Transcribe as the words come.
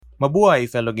Mabuhay,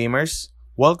 fellow gamers!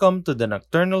 Welcome to the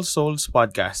Nocturnal Souls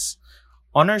podcast.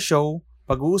 On our show,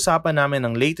 pag-uusapan namin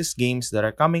ang latest games that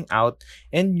are coming out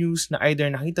and news na either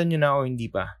nakita nyo na o hindi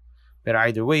pa. Pero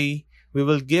either way, we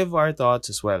will give our thoughts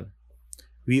as well.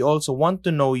 We also want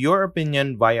to know your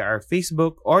opinion via our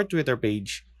Facebook or Twitter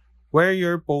page, where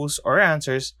your posts or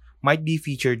answers might be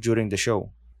featured during the show.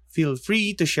 Feel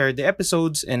free to share the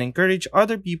episodes and encourage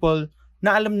other people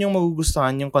na alam nyong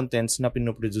magugustuhan yung contents na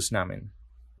pinoproduce namin.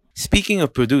 Speaking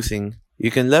of producing,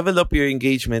 you can level up your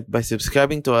engagement by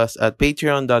subscribing to us at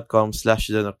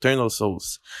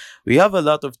patreon.com/thenocturnalsouls. We have a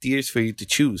lot of tiers for you to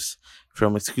choose,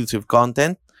 from exclusive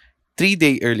content,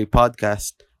 3-day early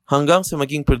podcast, hanggang sa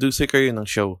maging producer kayo ng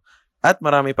show, at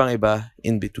marami pang iba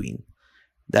in between.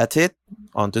 That's it,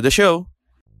 on to the show!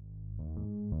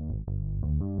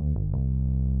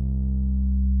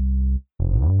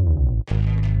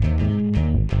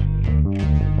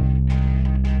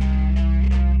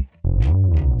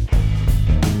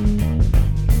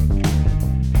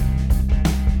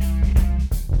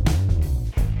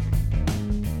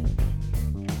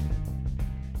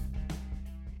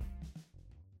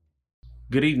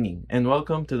 Good evening, and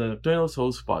welcome to the Nocturnal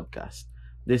Souls podcast.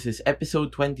 This is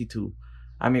episode 22.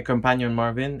 I'm your companion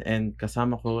Marvin, and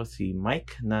kasama ko si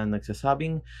Mike na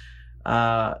nagsasabing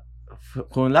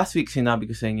kung last week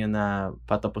sinabi ko sa inyo na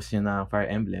patapos niya na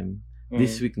Fire Emblem,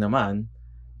 this week naman,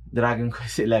 Dragon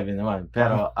Quest 11 naman.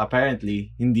 Pero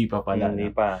apparently, hindi pa pala.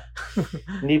 Hindi pa.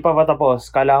 Hindi pa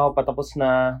patapos. Kala ko patapos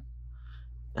na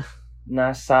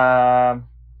nasa...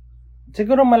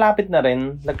 Siguro malapit na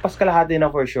rin. Lagpas kalahati na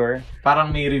for sure.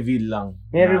 Parang may reveal lang.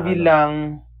 May reveal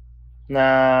lang na...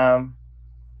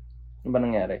 Ano ba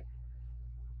nangyari?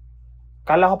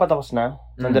 Kala ko patapos na.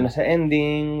 Nandun na sa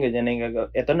ending. Ganyan na yung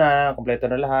gagawin. Ito na. Kompleto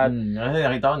na lahat. Kasi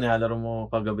nakita ko, nilalaro mo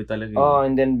kagabi talaga.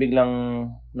 And then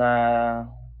biglang na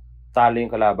talo yung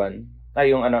kalaban.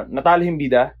 Natalo yung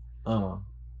bida.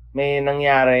 May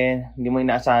nangyari. Hindi mo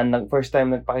inaasahan. First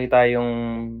time nagpakita yung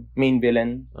main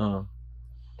villain.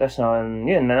 Tapos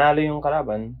yun, nanalo yung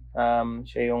kalaban.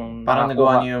 Siya yung... Parang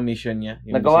nagawa niya yung mission niya.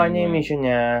 Nagawa niya yung mission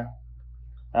niya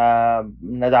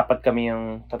na dapat kami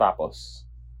yung tatapos.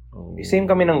 Same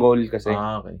kami ng goal kasi.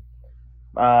 Okay.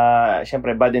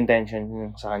 Siyempre, bad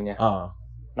intention sa kanya.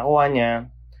 Nakuha niya.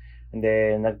 And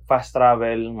then, nag-fast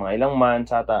travel, mga ilang months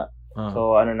ata.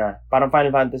 So, parang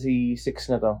Final Fantasy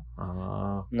 6 na to.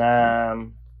 Na...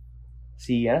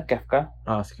 Kefka?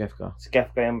 Si Kefka. Si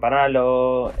Kefka yung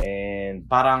panalo, and...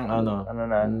 Parang,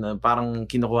 parang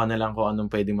kinukuha na lang kung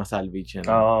anong pwedeng masalvage yan.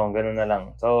 Oo, ganun na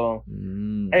lang. So,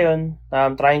 ayun,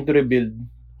 trying to rebuild.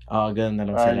 Ganun na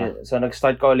lang sila. So,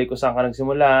 nag-start ka ulit kung saan ka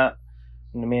nagsimula.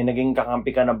 May naging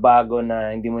kakampi ka na bago na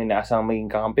hindi mo inaasang maging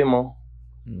kakampi mo.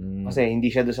 Kasi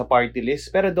hindi siya doon sa party list.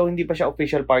 Pero though hindi pa siya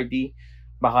official party,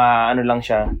 baka lang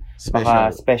siya.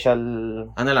 Baka special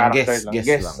guest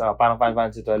lang. Parang Final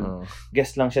Fantasy 12.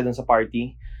 Guest lang siya dun sa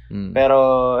party. Pero,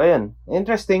 ayun.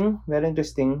 Interesting. Very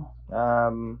interesting.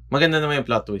 Maganda naman yung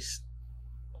plot twist.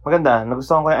 Maganda.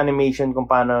 Nagustuhan ko yung animation kung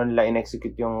paano nila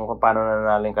in-execute kung paano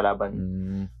nanalo yung kalaban.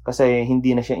 Kasi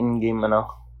hindi na siya in-game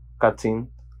cutscene.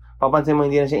 Papansin mo,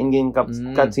 hindi na siya in-game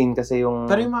cutscene kasi yung...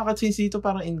 Pero yung mga cutscenes dito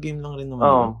parang in-game lang rin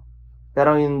naman.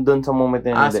 Pero yung doon sa moment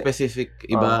na hindi. Specific,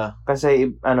 iba.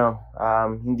 Kasi,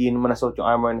 hindi mo nasuot yung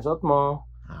armor na suot mo.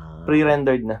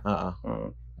 Pre-rendered na.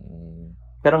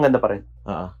 Pero ang ganda pa rin.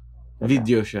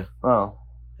 Video siya.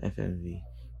 FMV.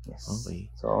 Yes. Okay.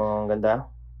 So, ang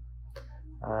ganda.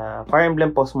 Fire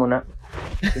Emblem pause muna.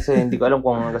 Kasi hindi ko alam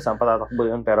kung hanggang saan patatakbo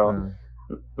yun. Pero,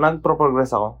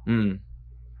 nag-progress ako.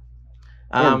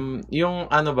 Yung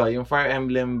yung Fire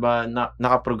Emblem ba,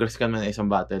 naka-progress ka naman na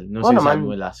isang battle? Nung sinasabi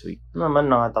mo last week?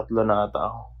 Naman, nakatatlo na ata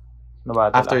ako. Na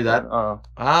battle after that?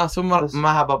 So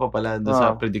mahaba pa pala doon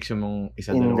sa prediction mong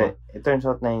isa-dalawa? Hindi. It turns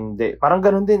out na hindi. Parang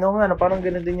ganun din. Parang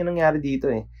ganun din yung nangyari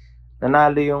dito eh.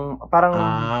 Nanalo yung, parang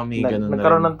may ganun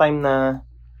nagkaroon ng time na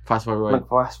fast forward.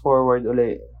 Nag-fast forward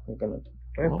uli. Ganun.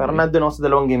 Okay. Parang nandun ako sa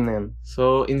dalawang game na yun.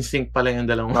 So, in sync pala yung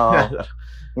dalawang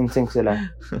in sync sila.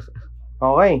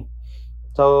 Okay.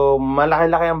 So,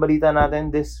 malaki-laki ang balita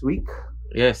natin this week.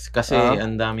 Yes, kasi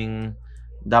ang daming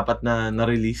dapat na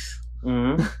na-release.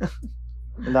 Ang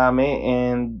dami.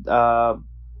 And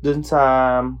dun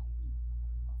sa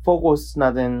focus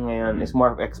natin ngayon is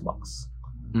more of Xbox.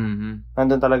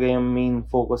 Nandun talaga yung main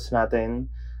focus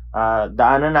natin.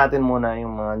 Daanan natin muna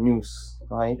yung mga news.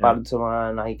 Okay? Para sa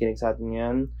mga nakikinig sa atin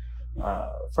yan.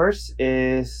 First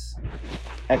is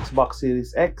Xbox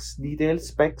Series X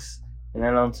details, specs.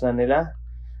 In-announce na nila.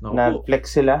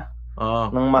 Na-flex sila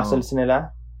ng muscles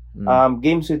nila.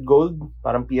 Games with Gold,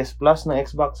 parang PS Plus ng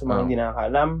Xbox sa mga hindi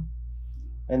nakakaalam.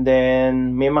 And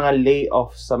then, may mga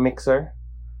layoffs sa Mixer.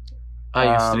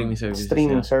 Yung streaming service.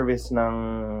 Streaming service ng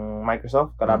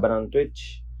Microsoft, kalaban ng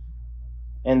Twitch.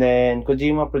 And then,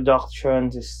 Kojima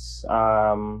Productions is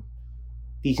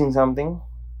teasing something.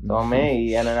 So,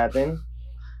 may natin.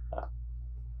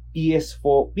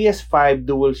 PS5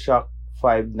 DualShock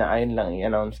 5 na ayun lang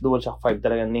i-announce. DualShock 5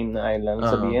 talaga name na ayun lang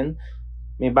sabihin.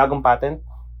 May bagong patent.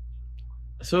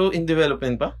 So, in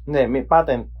development pa? Hindi, may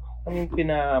patent. I mean,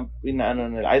 pinaano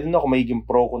nila. I don't know kung magiging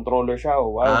pro controller siya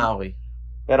o what. Okay.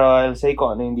 Pero I'll say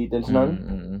kung ano yung details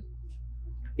nun.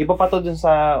 Iba pa to dun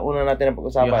sa una natin na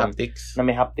pag-usapan. Yung haptics? Na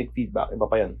may haptic feedback. Iba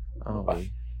pa yun. Okay.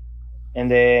 And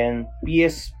then,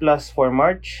 PS Plus for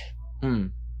March.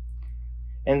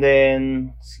 And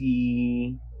then,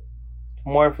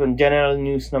 more from general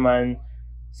news naman,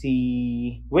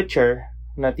 si Witcher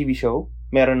na TV show,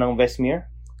 meron ng Vesemir.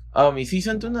 May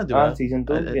season 2 na, di ba? Season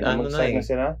 2. Mag-start na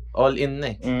sila. All in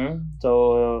na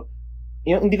So,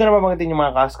 hindi ko na babanggitin yung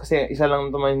mga cast kasi isa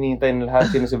lang naman hinihintay na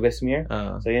lahat, sino si Vesemir.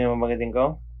 So, yun yung babanggitin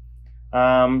ko.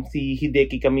 Si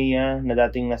Hideki Kamiya, na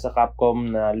dating nasa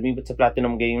Capcom, na lumipat sa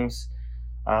Platinum Games.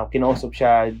 Kinausap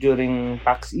siya during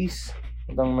PAX East.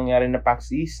 Itong nangyari na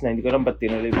PAX East, na hindi ko alam ba't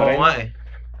tinuloy pa rin. Oo nga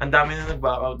Ang dami na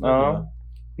nag-back out na, diba?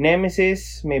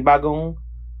 Nemesis, may bagong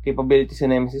capability si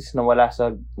Nemesis na wala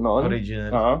sa noon.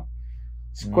 Original.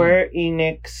 Square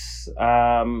Enix,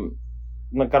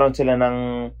 nagkaroon sila ng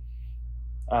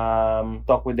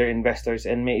talk with their investors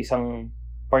and may isang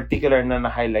particular na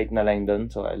na-highlight na line doon.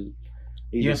 So,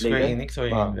 yung Square Enix or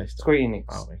yung investor? Square Enix.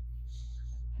 Okay.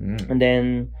 And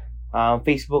then,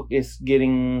 Facebook is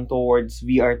getting towards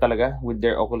VR talaga with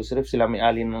their Oculus Rift. Sila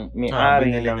may-ari ng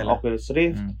Oculus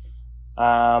Rift.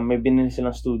 May binili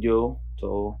silang studio.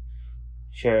 So,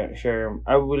 share.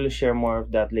 I will share more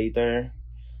of that later.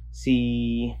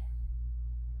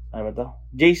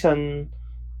 Jason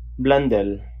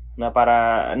Blundell na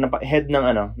head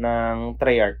ng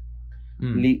Treyarch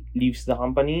leaves the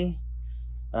company.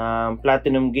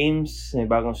 Platinum Games,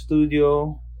 may bagong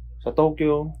studio sa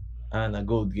Tokyo. Na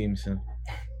Gold Games.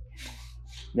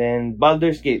 Then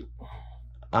Baldur's Gate.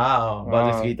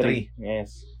 Baldur's Gate 3.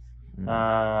 Yes.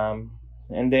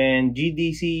 And then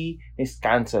GDC is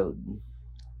cancelled.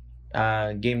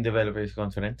 Game Developers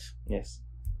Conference. Yes.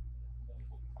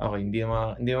 Okay, hindi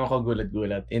mo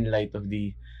kagulat-gulat in light of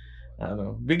the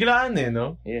biglaan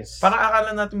no? Yes. Parang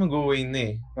akala natin mag-away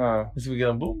na Tapos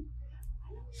biglang boom.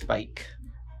 Spike.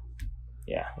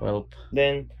 Yeah. Well.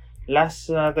 Then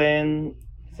last natin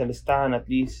sa listahan at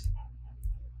least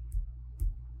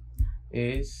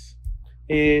is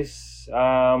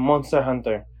Monster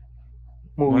Hunter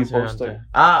movie poster.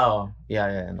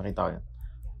 Yeah, nakita ko yan.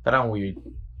 Parang weird.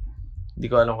 Hindi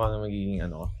ko alam kung ano magiging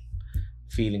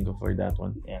feeling ko for that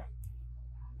one. Yeah.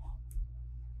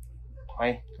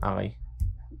 Okay. Ay,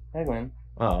 man.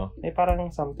 Oo. Ay,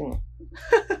 parang something.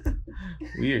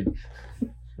 Weird.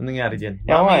 Anong nangyari dyan?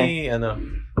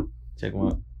 Check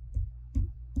mo.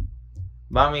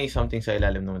 Baka may something sa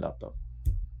ilalim ng laptop.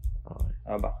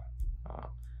 Okay. Ba?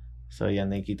 So, yan.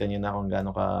 Nakikita nyo na kung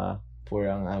gaano ka poor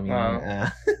ang aming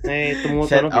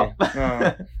tumutunog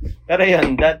Pero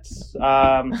yan, that's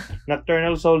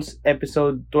Nocturnal Souls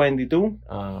episode 22.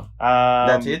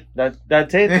 That's it?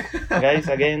 That's it.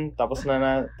 Guys, again, tapos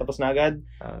na agad.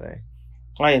 Okay.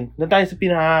 Ngayon, doon tayo sa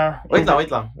Wait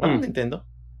lang. Walang Nintendo?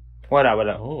 Wala.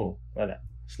 Oh. Wala.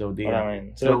 Slow day. Wala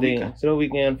ngayon. Slow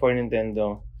week ngayon for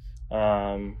Nintendo.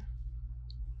 Yan.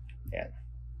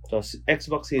 So,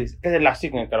 Xbox Series. Kasi last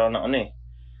week nagkaroon ng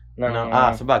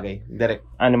sa bagay. Direct.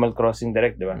 Animal Crossing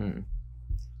Direct, di ba?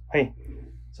 Okay.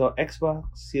 So,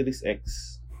 Xbox Series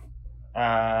X.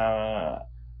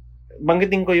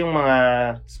 Banggitin ko yung mga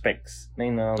specs na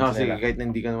in-announce nila. Sige, kahit na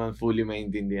hindi ka naman fully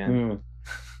maintindihan.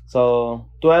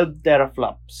 So, 12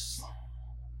 teraflops.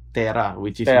 Tera,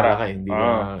 which is malaki.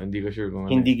 Hindi ko sure kung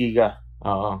hindi giga.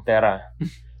 Oo. Tera.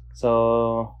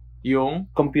 So, yung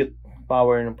compute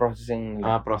power ng processing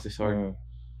nila. Processor.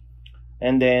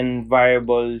 And then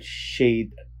variable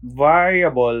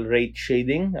rate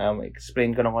shading.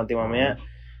 Explain ko ng konti mamaya.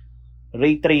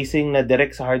 Ray tracing na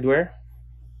direct sa hardware.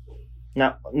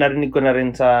 Narinig ko na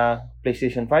rin sa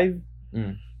PlayStation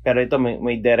 5. Pero ito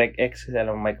may DirectX kasi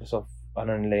alam Microsoft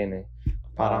nila yun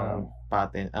parang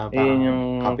patent. Yun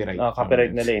yung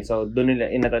copyright nila So doon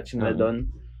nila in-attach nila doon.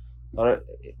 Or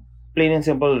plain and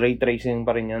simple ray tracing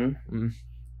pa rin yun.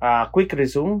 Quick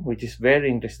resume, which is very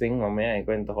interesting. Mamaya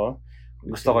ikwento ko.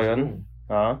 Gusto ko yun.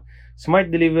 Smart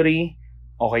delivery,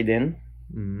 okay din.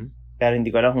 Pero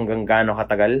hindi ko alam hanggang gaano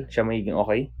katagal siya magiging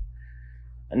okay.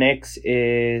 Next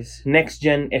is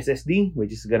next-gen SSD,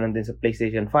 which is ganun din sa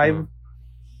PlayStation 5.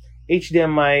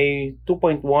 HDMI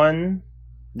 2.1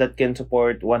 that can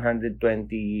support 120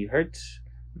 Hz,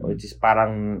 which is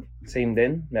parang same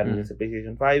din. Meron din sa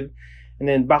PlayStation 5. And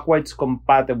then backwards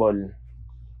compatible,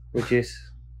 which is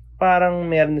parang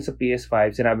meron din sa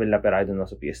PS5. Sinabi nila pero I don't know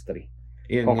sa PS3.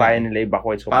 Yun, Kung kaya nila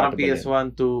i-backwards compatible. Parang PS1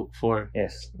 to 4.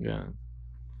 Yes. Yeah.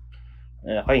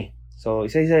 Okay. So,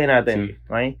 isa-isahin natin.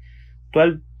 Okay?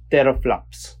 12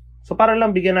 teraflops. So, para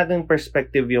lang bigyan natin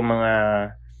perspective yung mga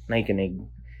nakikinig.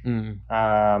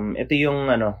 Ito yung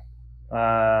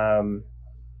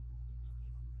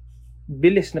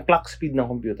bilis na clock speed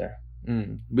ng computer.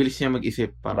 Bilis niya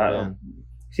mag-isip. Parang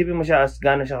isipin mo siya as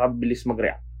gano'n siya kabilis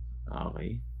mag-react.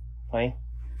 Okay. Okay?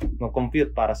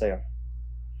 Mag-compute para sa'yo.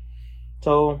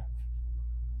 So,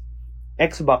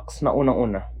 Xbox na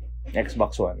unang-una.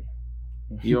 Xbox One.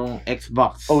 Yung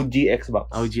Xbox. OG Xbox.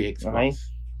 OG Xbox. Okay?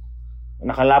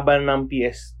 Nakalaban ng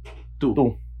PS2.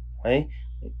 Okay?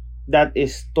 That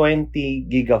is 20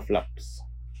 gigaflops.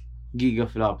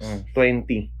 Gigaflops.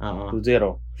 20 to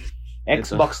 0.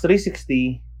 Xbox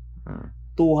 360,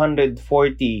 240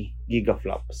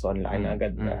 gigaflops. So, ang laki na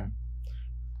agad na.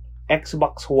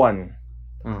 Xbox One,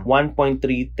 1.3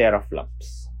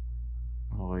 teraflops.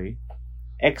 Okay.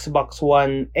 Xbox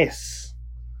One S,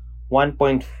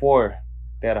 1.4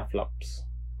 teraflops.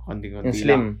 Konting-konti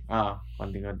slim.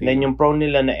 Konting-konti. Then yung Pro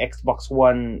nila na Xbox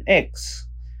One X,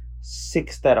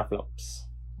 6 teraflops.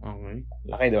 Okay.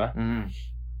 Laki, di ba?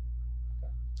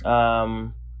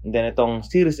 And then itong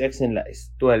Series X nila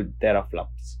is 12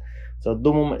 teraflops. So,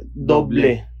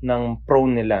 doble ng Pro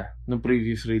nila. No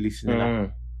previous release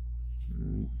nila.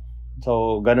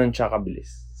 So, ganun siya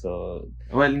kabilis. So,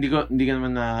 well, hindi ko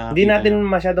naman na hindi natin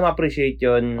masyado ma-appreciate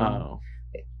 'yon.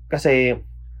 Kasi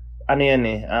ano yan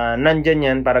nandyan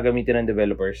yan para gamitin ng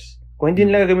developers. Kung hindi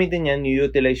nila gamitin yan,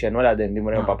 i-utilize yan, wala din, hindi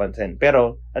mo na mapapansin.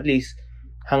 Pero, at least,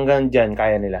 hanggang dyan,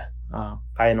 kaya nila.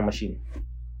 Kaya ng machine.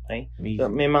 Okay? So,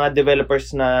 may mga developers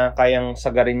na kayang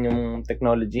sagarin yung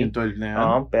technology. Yung 12 na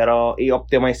yan. Pero,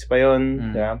 i-optimize pa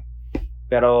yun. Diba?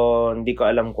 Pero, hindi ko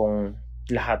alam kung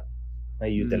lahat na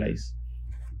i-utilize.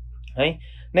 Okay?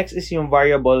 Next is yung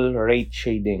variable rate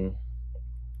shading.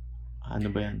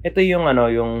 Ano ba yan? Ito yung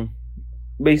yung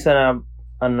based na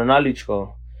knowledge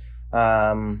ko,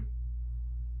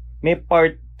 may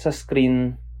part sa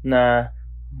screen na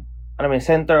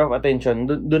center of attention,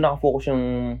 doon naka-focus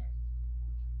yung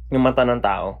mata ng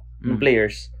tao, ng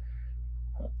players.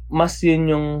 Mas yun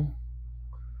yung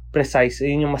precise,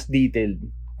 yun yung mas detailed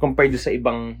compared sa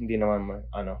ibang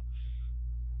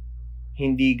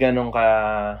hindi ganun ka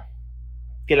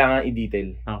kailangan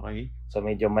i-detail. Okay. So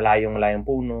medyo malayong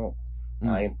puno,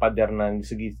 yung pader na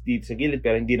dito sa gilid,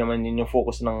 pero hindi naman yun yung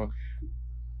focus ng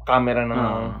camera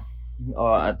ng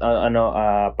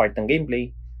part ng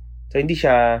gameplay. So hindi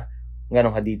siya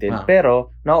ganun ka-detail.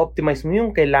 Pero na-optimize mo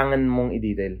yung kailangan mong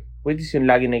i-detail, which is yung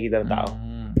lagi nakikita ng tao.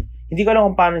 Hindi ko alam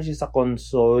kung paano siya sa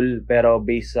console, pero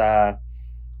based sa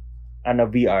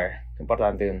VR.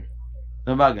 Importante yun.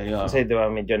 Nabagay, Kasi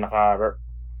diba medyo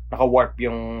naka-warp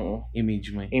yung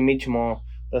image mo.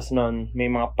 Tapos nun, may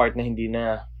mga part na hindi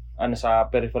na sa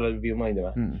peripheral view mo, di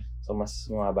ba? So, mas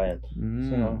mababa yan.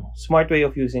 So, smart way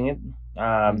of using it.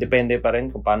 Depende pa rin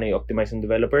kung paano i-optimize ng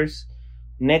developers.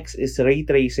 Next is ray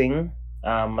tracing.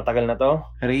 Matagal na to.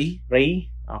 Ray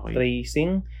okay.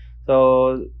 Tracing.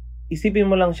 So, isipin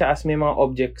mo lang siya as may mga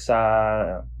objects sa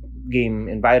game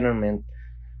environment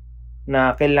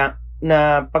na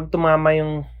pag tumama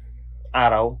yung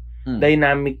araw,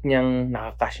 dynamic niyang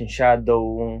nakaka-cast yung shadow.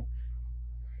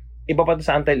 Iba pa to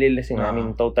sa anti-aliasing.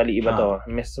 Totally iba to.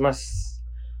 Mas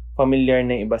familiar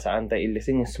na iba sa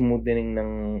anti-aliasing, yung smoothening ng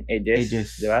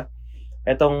edges. Di ba?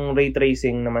 Etong ray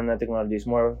tracing naman na technology is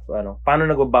more paano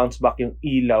nag-bounce back yung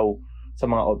ilaw sa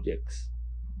mga objects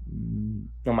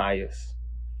na maayos.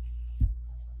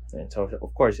 And so,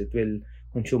 of course, it will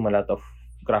consume a lot of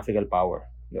graphical power.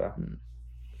 Di ba?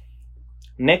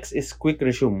 Next is quick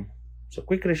resume. So,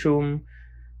 quick resume,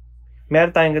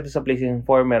 meron tayong ganito sa PlayStation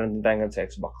 4, meron din tayong ganito sa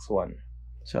Xbox One.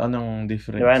 So, anong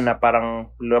difference? Diba, na parang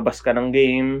lumabas ka ng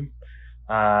game,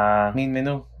 main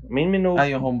menu.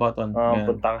 Yung home button.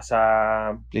 Punta ka sa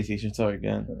PlayStation Store,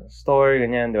 ganyan.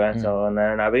 Ganyan, diba? So,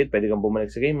 navigate, pwede kang bumalik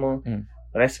sa game mo.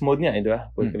 Rest mode niya, diba?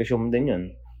 Quick resume din yun.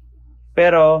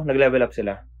 Pero, nag-level up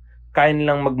sila. Kaya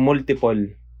nilang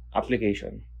mag-multiple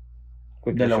application.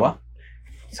 Quick Dalawa? Resume.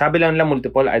 Sabi lang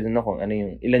multiple, I don't know kung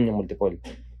ilan yung multiple.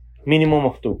 Minimum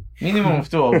of 2. Minimum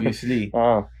of 2, obviously.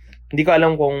 Hindi ko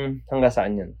alam kung hanggang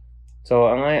saan yan.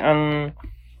 So, ang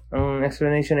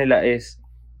explanation nila is,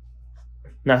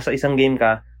 nasa isang game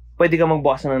ka, pwede ka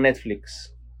magbukas ng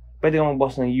Netflix. Pwede ka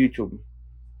magbukas ng YouTube.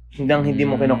 Hindi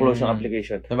mo kino-close yung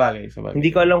application. Sabagay. Hindi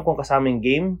ko alam kung kasaming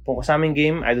game. Kung kasaming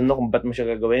game, I don't know kung ba't mo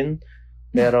siya gagawin.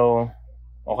 Pero,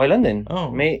 okay lang din.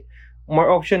 May,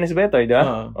 more option is better, di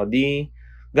ba? O di,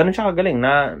 ganun siya kagaling.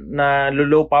 Na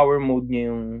low power mode niya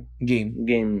yung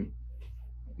game.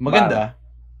 Maganda.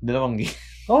 Dalawang game.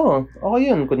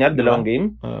 Okay yun. Kunyari, dalawang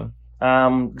game.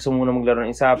 Gusto mo muna maglaro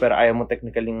ng isa, pero ayaw mo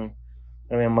technically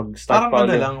mag-start pa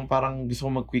ulit. Parang gusto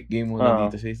ko mag-quick game muna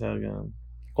dito sa isa. Ganun.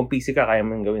 Kung PC ka, kaya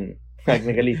mo yung gawin.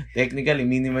 Technically,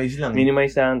 minimize lang.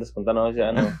 Tapos punta na ako siya,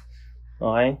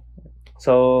 Okay?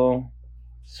 So,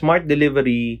 smart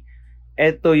delivery,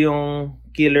 ito yung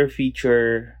killer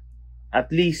feature,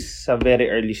 at least sa very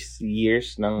early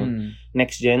years ng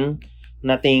next gen,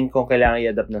 na tingin ko kailangan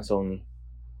i-adapt ng Sony.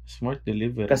 Smart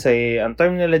delivery. Kasi, ang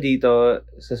term nila dito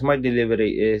sa smart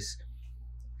delivery is,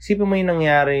 isipin mo yung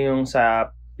nangyari yung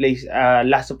sa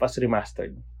Last of Us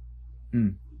Remastered.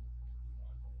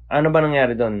 Ano ba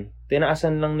nangyari doon?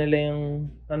 Tinaasan lang nila yung,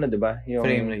 diba? Yung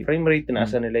frame rate,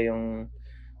 tinaasan nila yung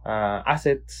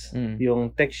assets,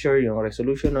 yung texture, yung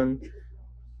resolution nun,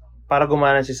 para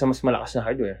gumana siya sa mas malakas na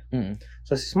hardware.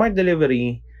 So, sa smart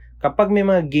delivery, kapag may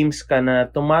mga games ka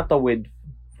na tumatawid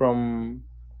from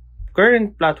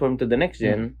current platform to the next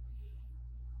gen,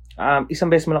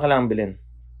 isang beses mo lang kailangan bilhin.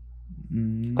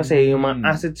 Kasi yung mga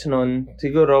assets nun,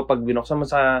 siguro, pag binuksan mo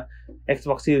sa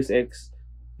Xbox Series X,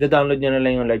 da-download nyo na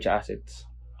lang yung large assets.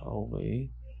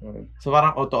 Okay. So,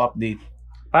 parang auto-update.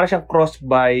 Para siyang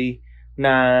cross-buy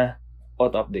na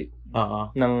auto-update.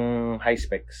 Ng high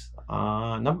specs.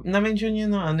 Na-mention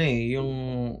yun ng yung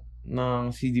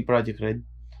ng CD Projekt Red.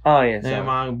 Yes. Na yung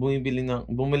mga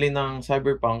bumili ng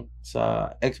Cyberpunk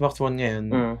sa Xbox One ngayon,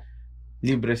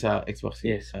 libre sa Xbox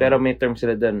Series. Yes, pero may term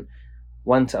sila dun.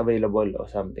 Once available or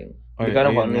something. Hindi ka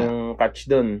alam kung ano yung catch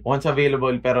dun. Once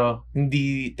available pero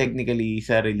hindi technically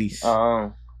sa release.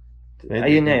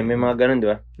 Ayun nga may mga ganun, di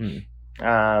ba?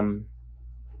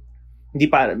 Hindi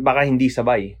pa, baka hindi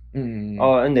sabay.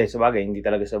 Hindi, sabagay, hindi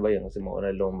talaga sabay kasi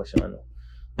mauna lumabas yung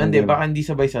Hindi, baka hindi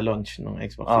sabay sa launch ng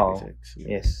Xbox Series X.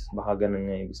 Yes, baka ganun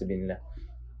nga ibig sabihin nila.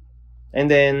 And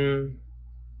then,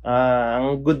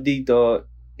 ang good dito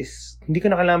is hindi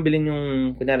ko na kailangan bilhin yung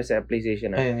kunyari sa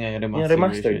PlayStation. Yung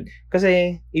remastered.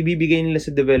 Kasi ibibigay nila sa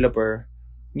developer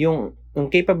yung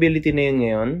capability na yun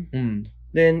ngayon.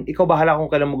 Then, ikaw bahala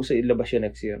kung kailan mo gusto ilabas yun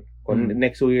next year. Kung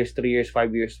next 2 years, 3 years,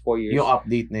 5 years, 4 years. Yung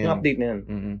update na yun. Yung update na yun.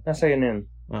 Nasa yun na yun.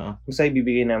 Basta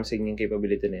ibibigay namin sa inyo yung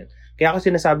capability na yun. Kaya ako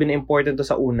sinasabi na important to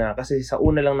sa una kasi sa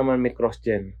una lang naman may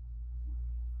cross-gen.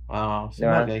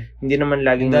 Sabagay. Hindi naman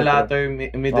laging in the latter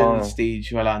middle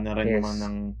stage wala na rin naman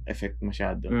ng effect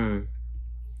masyado.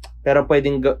 Pero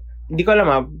pwedeng hindi ko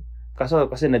alam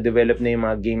kasi na-develop na yung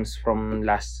mga games from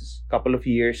last couple of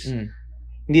years.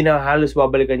 Hindi na halos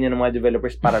babalikan niya ng mga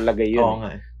developers para lagay yun.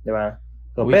 Di ba?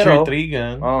 So, Witcher 3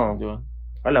 ganun. Di ba?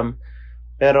 Alam.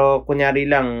 Pero kunyari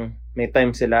lang may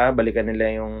time sila balikan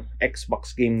nila yung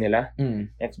Xbox game nila.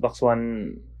 Xbox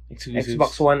One exclusives.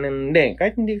 Xbox One hindi.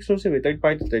 Kahit hindi exclusive. Third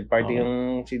party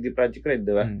yung CD Projekt Red,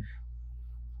 di ba?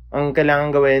 Ang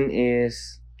kailangan gawin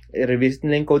is i-revisit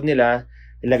nila yung code nila,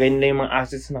 ilagay nila yung mga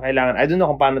assets na kailangan. I don't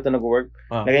know kung paano ito nag-work.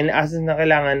 Lagay nila assets na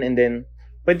kailangan and then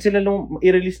pwede sila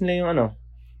i-release nila yung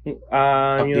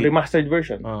yung remastered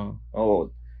version.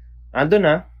 Andun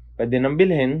na, pwede nang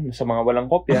bilhin sa mga walang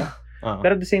kopya.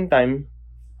 Pero at the same time,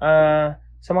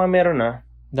 sa mga meron na,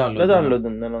 download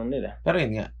na lang nila. Pero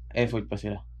yun nga, effort pa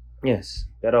sila. Yes.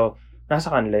 Pero,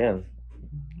 nasa kanila yan.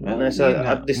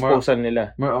 At disposal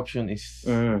nila. More option is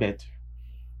better.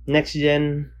 Next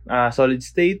gen, solid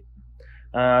state.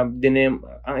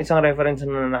 Ang isang reference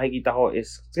na nakikita ko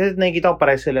is, kasi nakikita ko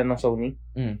pares sila ng Sony.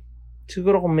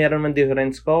 Siguro kung meron man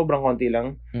difference ko, sobrang konti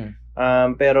lang.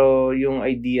 Pero yung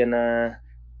idea na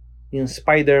yung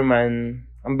Spider-Man,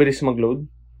 ang bilis mag-load.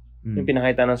 Yung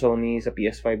pinakita ng Sony sa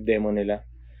PS5 demo nila.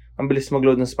 Ang bilis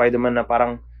mag-load ng Spider-Man na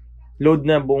parang load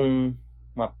na buong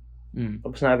map.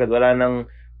 Tapos na agad.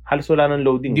 Halos wala nang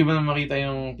loading. Hindi ba na makita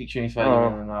yung picture ni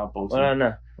Spider-Man na nakapost? Wala na.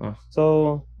 So,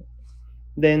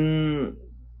 then,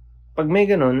 pag may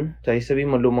ganun,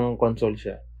 sabihin mo lumang console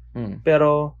siya.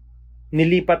 Pero,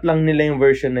 nilipat lang nila yung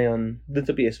version na yun dun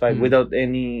sa PS5 without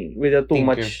too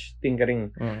much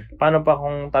tinkering. Paano pa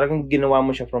kung talagang ginawa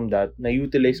mo siya from that,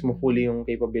 na-utilize mo fully yung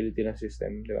capability ng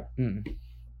system, di ba?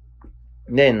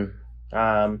 Then,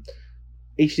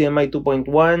 HDMI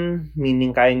 2.1,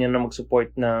 meaning kaya niya na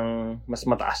mag-support ng mas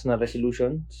mataas na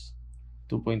resolutions.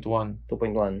 2.1.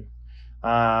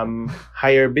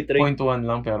 Higher bitrate. 0.1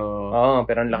 lang pero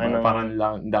pero ang laki ng parang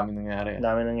dami nangyari.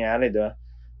 Dami nangyari, di ba?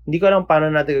 Hindi ko alam paano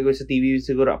natin gagawin sa TV.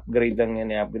 Siguro upgrade lang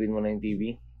yan. I-upgrade mo na yung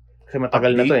TV. Kasi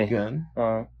matagal na to eh.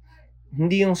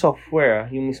 Hindi yung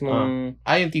software, yung mismong...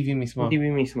 yung TV mismo? Yung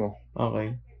TV mismo.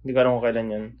 Okay. Hindi ko alam kung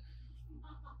kailan yun.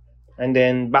 And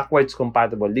then, backwards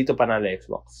compatible. Dito panalo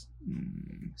Xbox.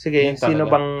 Sige, sino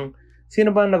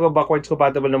bang nag-backwards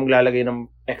compatible na maglalagay ng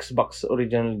Xbox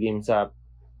original game sa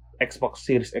Xbox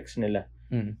Series X nila?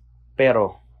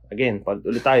 Pero, again, pag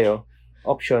ulit tayo,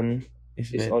 option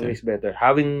is always better.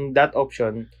 Having that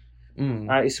option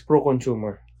is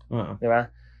pro-consumer.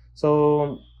 Diba?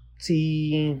 So, si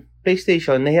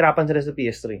PlayStation, nahirapan sila sa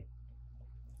PS3.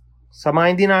 Sa mga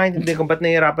hindi nakakaintindi kung ba't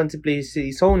nahirapan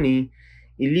si Sony,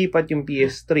 ilipat yung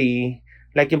PS3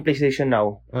 like yung PlayStation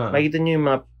Now. Makikita nyo yung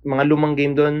mga lumang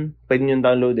game doon, pwede nyo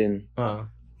downloadin.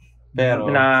 Pero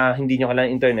na hindi nyo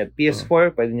kailangan internet.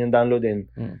 PS4, pwede nyo downloadin.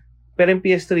 Pero yung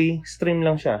PS3, stream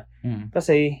lang siya.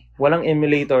 Kasi walang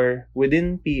emulator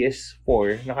within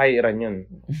PS4 na kaya i-run yun.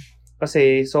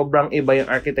 Kasi sobrang iba yung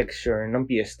architecture ng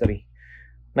PS3.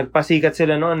 Nagpasikat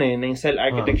sila noon na yung cell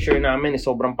architecture namin is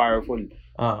sobrang powerful.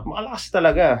 Malakas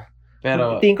talaga.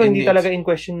 Pero tingin ko hindi talaga in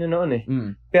question yun noon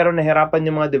Pero nahirapan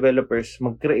yung mga developers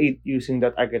mag-create using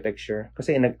that architecture.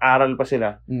 Kasi nag-aral pa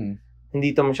sila.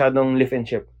 Hindi to masyadong lift and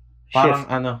shift. Parang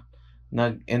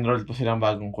nag-enroll pa silang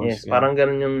bagong course. Yes, parang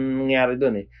ganun yung nangyari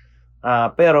doon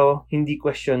pero hindi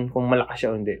question kung malakas siya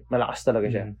o hindi. Malakas talaga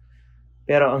siya.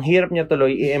 Pero ang hirap niya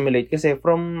tuloy i-emulate kasi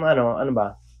from ano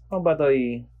ba? Ano ba to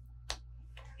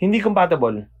hindi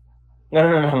compatible.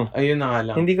 Ganun na lang. Ayun na nga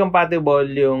lang. Hindi compatible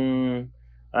yung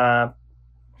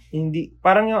hindi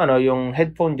parang yung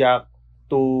headphone jack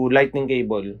to lightning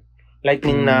cable.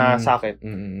 Lightning na socket.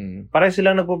 Parang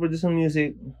silang nagpo-produce ng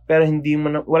music pero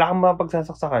wala kang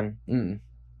mapagsasaksakan.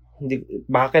 Hindi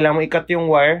baka kailangan mo i-cut yung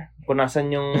wire kung nasan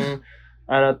yung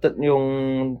yung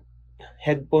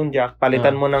headphone jack,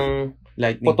 palitan mo ng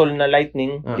lightning. Putol na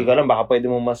lightning. Hindi ko alam baka pwede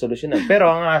mo masolusyonan. Pero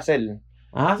ang hassle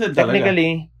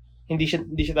technically hindi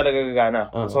siya talaga gagana.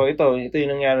 So ito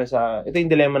yung nangyari ito yung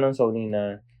dilemma ng Sony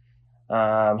na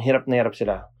hirap na hirap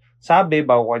sila. Sabi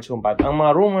backwards compatible. Ang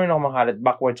mga rumor na kumakalat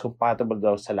backwards compatible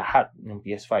daw sa lahat ng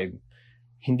PS5.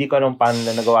 Hindi ko alam paano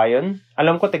na nagawa yun.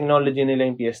 Alam ko technology nila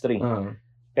yung PS3.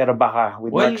 Pero baka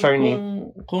with Mark Cerny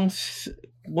kung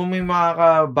may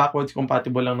makaka-backwards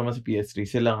compatible lang naman sa PS3,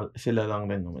 sila lang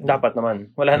rin naman. Dapat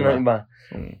naman. Wala na iba.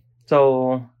 So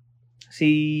si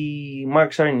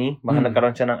Mark Cerny, baka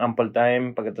nagkaroon siya ng ample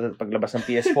time paglabas ng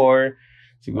PS4.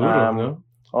 Siguro, no?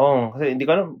 Kasi hindi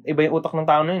ko alam, iba yung utak ng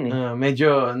tao na yun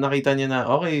medyo nakita niya na,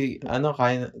 okay,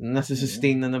 kaya,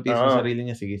 nasa-sustain na ng PS4 sarili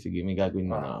niya. Sige, may gagawin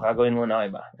mo na. Gagawin mo na,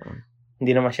 iba.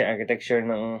 Hindi naman siya architecture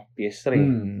ng PS3.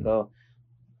 So,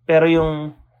 pero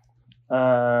yung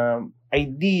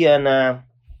idea na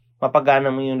mapagana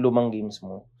mo yung lumang games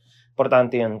mo,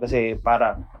 importante yun kasi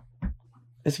para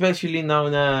especially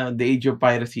now na the age of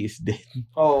piracy is dead.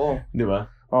 Oo. Di ba?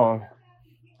 Oo.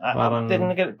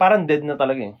 Parang dead na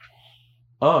talaga yun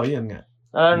nga.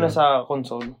 Na sa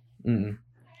console.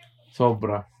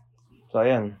 Sobra. So,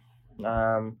 ayan.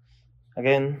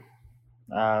 Again,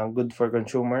 good for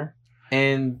consumer.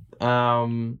 And,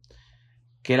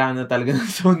 kailangan na talaga ng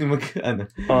Sony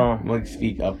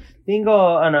mag-speak up. Tingin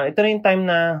ko, ito na yung time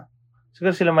na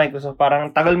siguro sila Microsoft, parang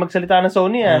tagal magsalita ng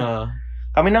Sony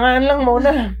kami na nga lang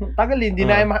muna. Tagal hindi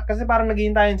na kasi parang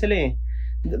naghihintayin sila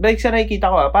Balik sa nakikita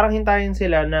ko parang hintayin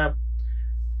sila na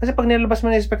kasi pag nilabas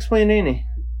mo na yung specs mo yun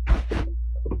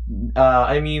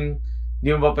I mean,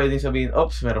 di mo ba pwedeng sabihin,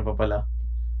 oops, meron pa pala?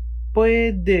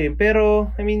 Pwede,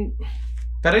 pero I mean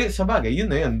pero sa bagay,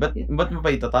 yun na yun. Ba't mo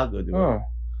pa itatago, di ba?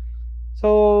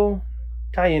 So,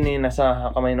 kaya yun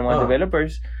nasa kamay ng mga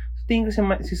developers. So, tingin ko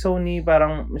si Sony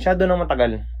parang masyado nang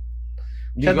matagal.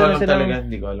 Hindi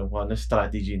ko alam kung ano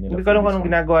strategy nila. Hindi ko alam kung anong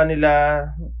ginagawa nila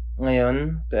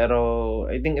ngayon. Pero,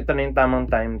 I think ito na yung tamang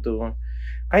time to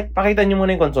kahit pakita nyo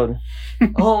muna yung console.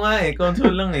 Oo nga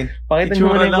console lang Pakita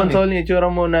nyo muna yung console,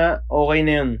 itsura muna, okay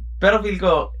na yun. Pero feel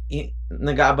ko,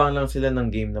 nag-aabang lang sila ng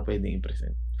game na pwedeng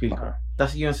i-present. Feel ko.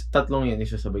 Tapos yung tatlong yun,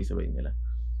 isasabay-sabay nila.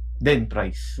 Then,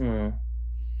 price.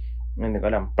 Hindi ko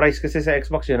alam. Price kasi sa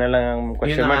Xbox, yun na lang ang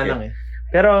question mark. Yun na lang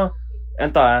Pero,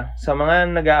 sa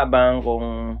mga nag-aabang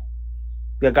kung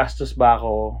gagastos ba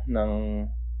ako ng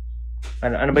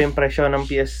ano ba yung presyo ng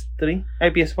PS3?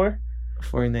 Ay, PS4?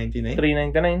 $499?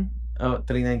 $399? Oh,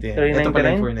 $399. $399? Ito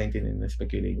pala yung $499 na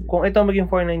speculated. Kung ito maging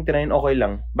 $499, okay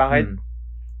lang. Bakit?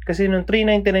 Kasi nung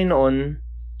 $399 noon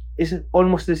is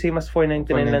almost the same as $499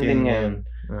 lang din ngayon.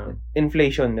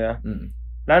 Inflation, di ba?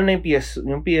 Lalo na yung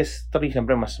PS3,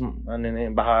 syempre mas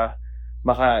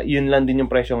baka yun lang din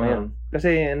yung presyo ngayon.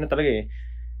 Kasi talaga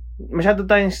masyado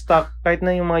tayong stock kahit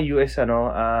na yung mga US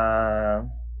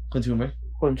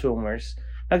consumers.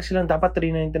 Lagi silang dapat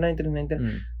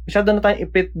 $399. masyado na tayong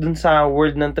ipit dun sa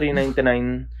world ng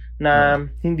 399 na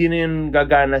hindi na yun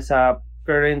gagana sa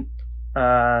current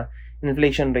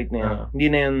inflation rate na yun. Hindi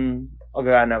na yun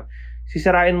gagana.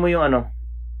 Sisirain mo yung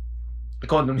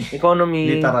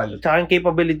economy, literal, tsaka yung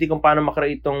capability kung paano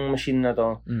makreate tong machine na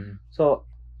to. So,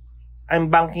 I'm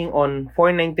banking on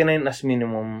 $4.99 as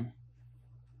minimum.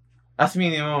 As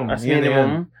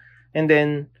minimum. And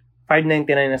then,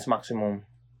 $5.99 as maximum.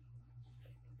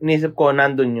 Inisip ko,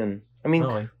 nandun yun. I mean,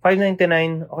 okay.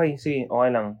 $5.99, okay, sige, okay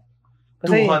lang.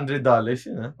 Kasi, $200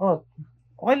 yun, ha? Oh,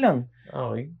 okay lang.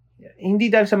 Okay. Hindi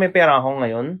dahil sa may pera ako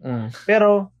ngayon,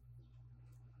 pero,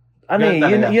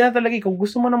 yun na talaga. Kung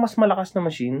gusto mo na mas malakas na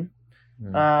machine,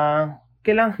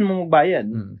 kailangan mo magbayad.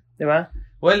 Di ba?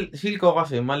 Well, feel ko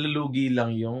kasi, malulugi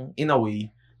lang yung, in a way,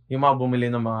 yung mga bumili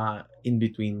ng mga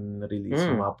in-between release,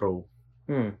 ng mga pro.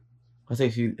 Kasi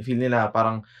feel nila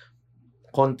parang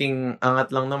konting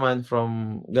angat lang naman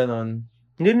from ganon.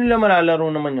 Hindi nila malalaro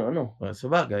naman yung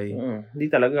Sa bagay. Hindi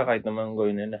talaga kahit naman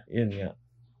gawin nila. Yun nga.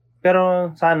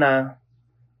 Pero sana,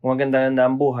 maganda-ganda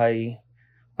ang buhay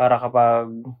para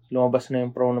kapag lumabas na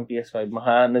yung Pro ng PS5,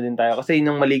 makaano din tayo. Kasi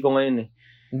yun ang mali ko ngayon eh.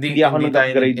 Hindi ako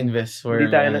nag-upgrade. Hindi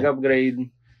tayo nag-upgrade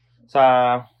sa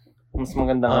mas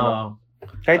magandang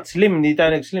Kahit slim, hindi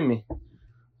tayo nag-slim eh.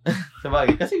 Sa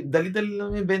bagay. Kasi dali-dali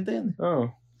lang may benta yan.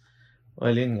 Oo.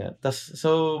 Well, yun nga.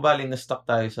 So, bali na-stock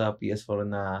tayo sa PS4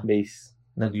 na base.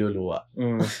 Nagluluwa.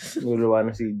 Nagluluwa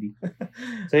ng CD.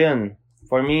 So, yun.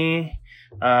 For me,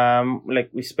 like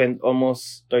we spent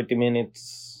almost 30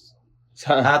 minutes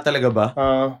talaga ba?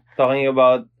 Talking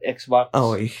about Xbox.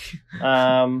 Okay.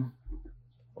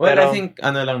 Well, pero, I think,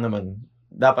 lang naman.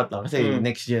 Dapat lang. Kasi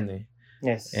next gen eh.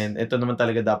 Yes. And ito naman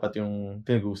talaga dapat yung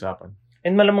pinag-uusapan.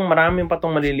 And malamang marami pa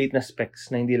tong maliliit na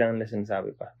specs na hindi lang nila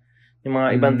sinasabi pa. Yung mga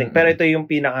ibang thing. Pero ito yung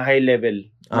pinaka-high level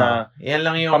na yan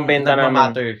lang yung pambenta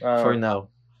matter for now.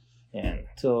 Yan.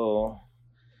 So,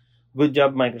 good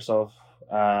job Microsoft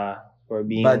for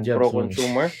being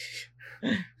pro-consumer.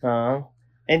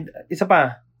 And isa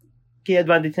pa, key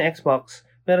advantage ng Xbox,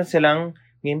 meron silang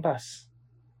Game Pass.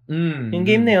 Yung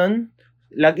game na yun,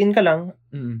 login ka lang,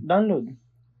 download.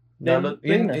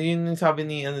 Yun sabi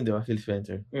ni di ba, Phil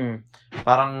Spencer.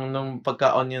 Parang nung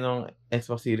pagka-on niya ng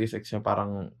Xbox Series X niya,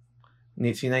 parang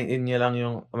sinign in niya lang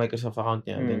yung Microsoft account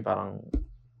niya, then parang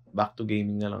back to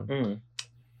gaming na lang.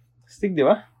 Stick, di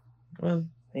ba? Well,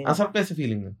 ang sarap kaya sa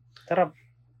feeling nun. Sarap.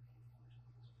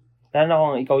 Lalo na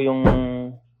kung ikaw yung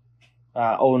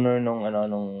owner nung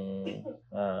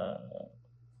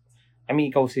I mean,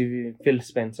 ikaw si Phil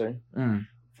Spencer.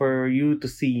 For you to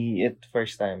see it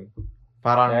first time.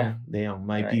 Parang, damn,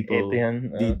 my people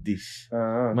did this.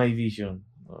 My vision.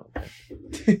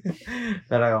 Okay.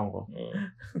 Talagang ko.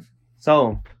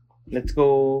 So, let's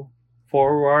go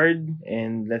forward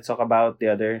and let's talk about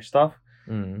the other stuff.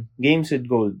 Games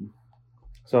with Gold.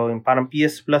 So, yung parang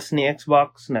PS Plus ni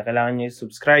Xbox na kailangan nyo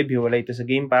subscribe, hiwalay ito sa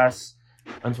Game Pass.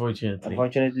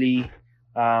 Unfortunately.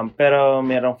 Pero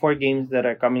merong 4 games that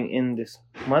are coming in this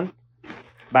month.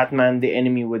 Batman: The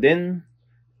Enemy Within,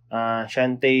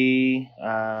 Shantae,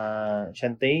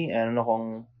 I don't know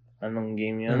kung anong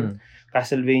game yun.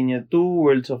 Castlevania 2,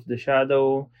 Worlds of the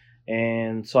Shadow,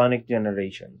 and Sonic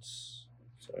Generations.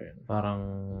 So, yun. Parang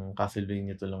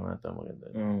Castlevania 2 lang ata maganda.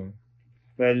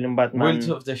 Well, yung Batman... Worlds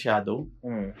of the Shadow?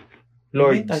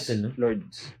 Lords. Title, no?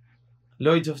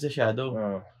 Lords of the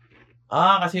Shadow?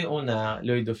 Kasi una,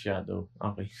 Lord of Shadow.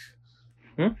 Okay.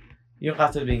 Yung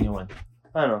Castlevania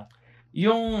 1. Ano?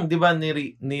 Yung, di ba,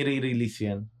 nire-release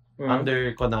yan?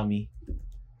 Under Konami.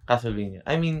 Castlevania.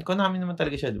 I mean, Konami naman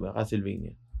talaga siya, di ba?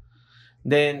 Castlevania.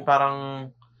 Then,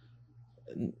 parang,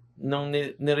 nung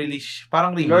nirelease,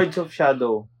 parang remake. Lords of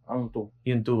Shadow, ang 2.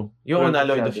 Yung 2. Yung una,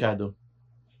 Lord of Shadow.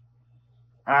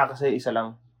 Kasi isa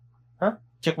lang.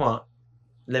 Check mo.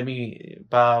 Let me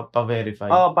pa-verify.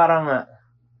 Parang nga.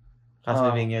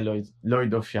 Castlevania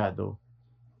Lord of Shadow.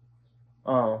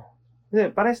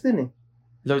 Hindi, pares din eh.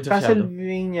 Lords of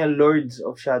Castlevania Shadow. Lords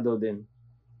of Shadow din.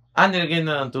 Nilagyan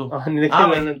na ng 2. Nilagyan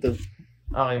na ng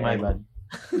 2. Okay, my bad.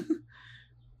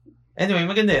 Anyway,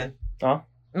 maganda yan.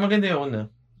 Maganda yung una.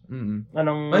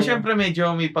 Anong... Well, syempre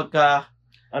medyo may pagka...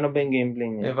 Ano ba yung gameplay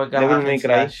niya? May pagka Devil May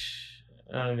Cry?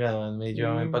 Ganun.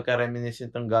 Medyo may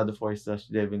pagka-reminiscent ng God of War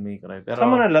 / Devil May Cry. Pero...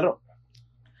 Saan mo nalaro?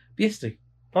 PS3.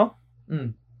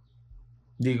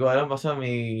 Hindi ko alam. Basta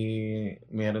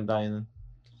meron tayo nun.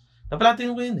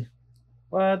 Na-platinum ko yun eh.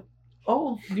 What?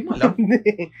 Hindi mo alam.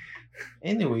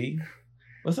 Anyway.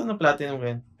 Basta na-platinum ko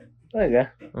yun.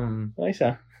 Talaga? Okay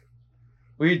siya.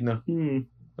 Weird, no?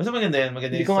 Basta maganda yan.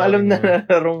 Hindi ko alam na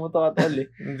nalaro mo to at all eh.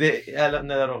 Hindi, alam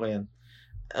na laro ko yan.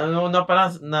 na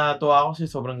pala, natuwa ako kasi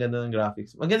sobrang ganda ng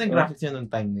graphics. Magandang graphics yun ng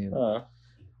time na yun.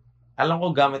 Alam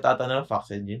ko gamit ata na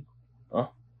Fox Engine.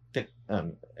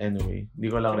 Anyway, di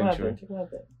ko lang rin sure.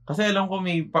 Kasi alam ko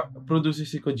may producer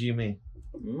si Kojima eh.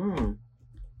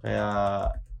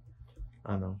 Kaya,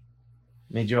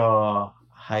 medyo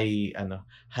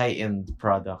high-end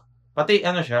product. Pati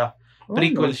siya,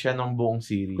 prequel siya ng buong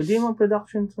series. Kojima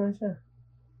Productions na siya.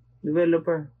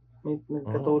 Developer. May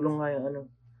nagkatulong nga yung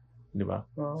Di ba?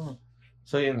 Oo.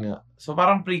 So, yun nga. So,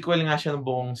 parang prequel nga siya ng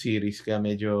buong series. Kaya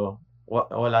medyo,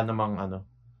 wala namang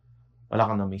wala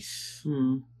kang na-miss.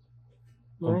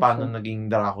 Kung paano naging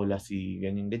Dracula si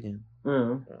ganyan-ganyan.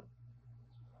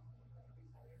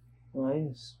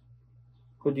 Nice.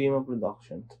 Kojima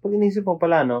Productions. Pag inisip mo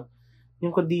pala,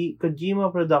 yung Kojima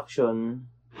Production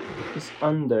is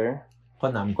under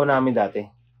Konami dati.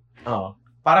 Oo.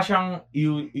 Para siyang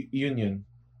union.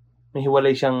 May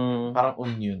hiwalay siyang parang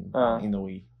union in a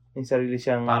way. Yung sarili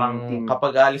siyang parang team.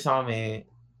 Kapag alis na kami,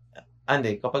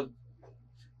 kapag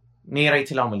may right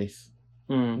sila umalis.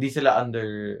 Hindi sila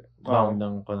under bound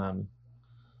ng Konami.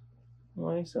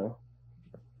 Nice,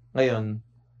 Ngayon,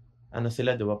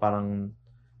 sila, diba, parang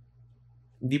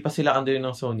hindi pa sila under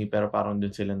ng Sony pero parang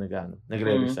dun sila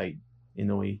nagre-reside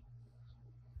in a way.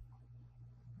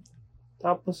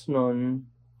 Tapos nun,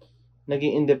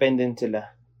 naging independent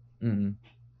sila.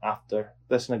 After.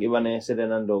 Tapos nag-iba na sila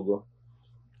ng logo.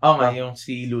 Yung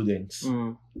si Ludens.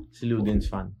 Si Ludens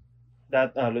fan.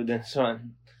 Ludens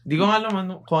fan. Di ko nga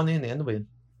alam kung ano yun eh. Ano ba yun?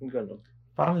 Hindi ko alam.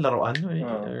 Parang laruan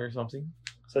or something.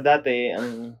 So dati,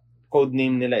 ang code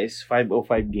name nila is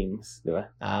 505 Games. Di ba?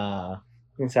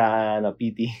 Yung sa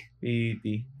PT.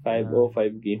 PT.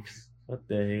 505 Games. What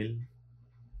the hell?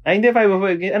 Hindi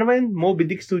 505 Games. Ano ba yun? Moby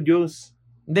Dick Studios.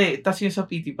 Hindi, tas yung sa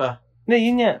PT pa. Hindi,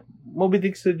 yun nga. Moby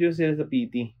Dick Studios sila sa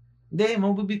PT. Hindi,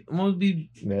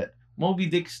 Moby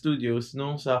Dick Studios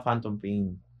nung sa Phantom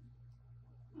Pain.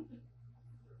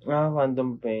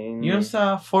 Phantom Pain. Yung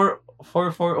sa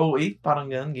 4408, parang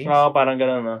gano'n games? Parang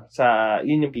gano'n,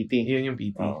 yun yung PT. Yun yung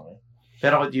PT. Okay.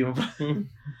 Pero Kojima pa.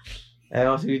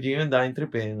 Si Kojima, daming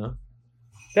trip no?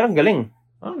 Pero ang galing.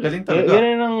 Galing talaga.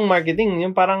 Yun ang marketing.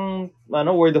 Yung parang,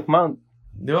 word of mouth.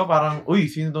 Di ba parang,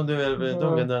 sino tong developer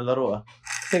ito? Ganda ng laro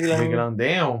Biglang,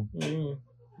 damn.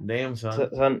 Damn, son.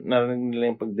 Narinig nila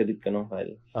yung pag-delete ka ng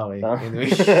file. Okay, anyway.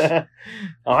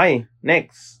 Okay,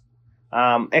 next.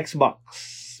 Xbox.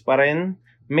 Pa rin,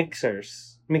 Mixer.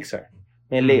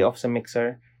 May layoff sa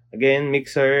Mixer. Again,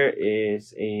 Mixer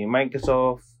is a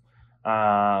Microsoft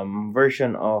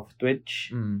version of Twitch.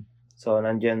 So,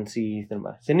 nandyan si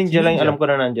Ninja lang, alam ko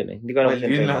na nandyan eh. Hindi ko alam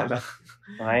yun lang.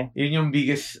 Okay? Yun yung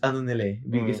biggest,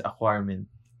 biggest acquirement.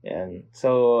 Yan.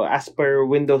 So, as per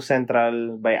Windows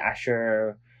Central by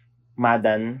Asher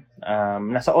Madan,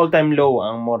 nasa all-time low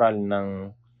ang moral ng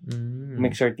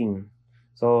Mixer team.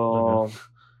 So,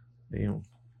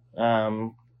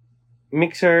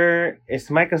 Mixer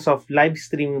is Microsoft live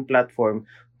streaming platform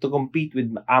to compete with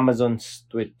Amazon's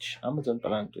Twitch. Amazon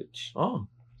pala ang Twitch.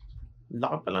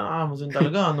 Laki pala ng Amazon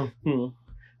talaga,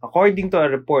 According to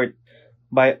a report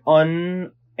by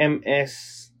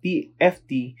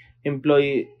MSTFT,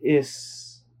 employee is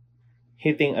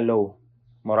hitting a low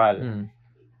moral.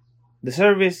 The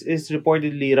service is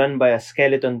reportedly run by a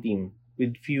skeleton team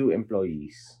with few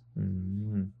employees.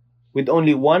 With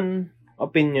only one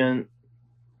opinion,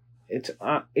 it's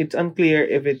unclear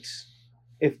if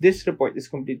this report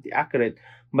is completely accurate,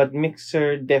 but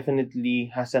Mixer definitely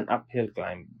has an uphill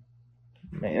climb.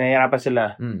 Nahihirapan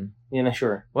sila. Yun na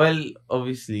sure. Well,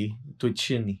 obviously,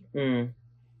 Twitch yun eh.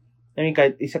 I mean,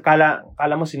 kahit kala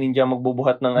mo si Ninja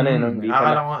magbubuhat ng hindi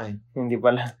akala ko nga eh. Hindi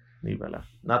pala.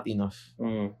 Not enough.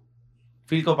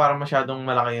 Feel ko parang masyadong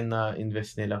malaki yung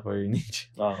na-invest nila for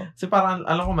Ninja. Kasi parang,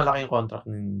 alam ko malaki yung contract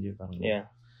ni Ninja. Parang,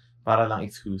 para lang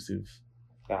exclusive.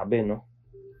 Grabe, no?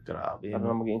 Grabe. Para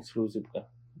lang maging exclusive ka.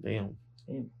 Damn.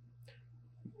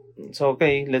 So,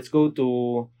 okay, let's go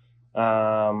to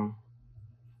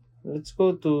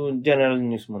general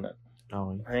news muna.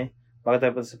 Okay? Bago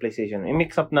tayo pa sa PlayStation.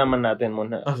 I-mix up naman natin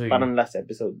muna. Parang last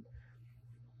episode.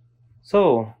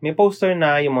 So, may poster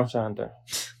na yung Monster Hunter.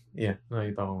 Yeah,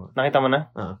 nakita ko nga. Nakita mo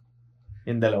na?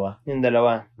 Yung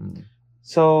dalawa.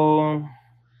 So,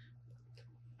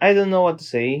 I don't know what to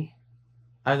say.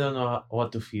 I don't know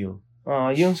what to feel.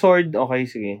 Yung sword, okay,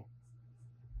 sige.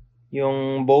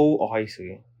 Yung bow, okay,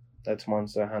 sige. That's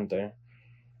Monster Hunter.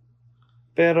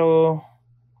 Pero,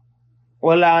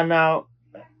 wala na.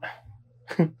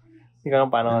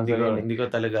 Hindi ko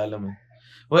talaga alam eh.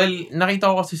 Well,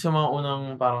 nakita ko kasi sa mga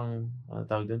unang parang,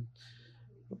 tawag doon?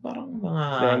 Parang mga...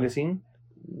 Behind the scene?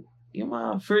 Yung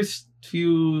mga first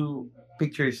few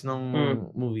pictures ng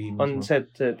movie. On set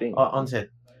setting. On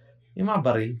set. Yung mga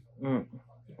baril.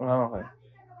 Okay.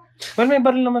 Well, may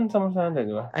baril naman sa Monster Hunter,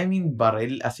 di ba? I mean,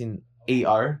 baril as in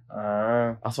AR.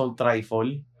 Assault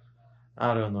rifle.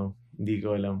 I don't know. Hindi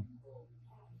ko alam.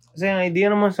 Kasi ang idea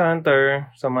ng Monster Hunter,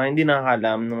 sa mga hindi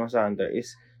nakakalam ng Monster Hunter,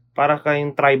 is para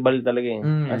kayong tribal talaga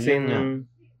yun. As in,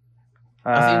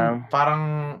 parang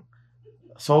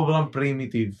sobrang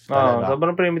primitive talaga.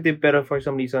 Sobrang primitive, pero for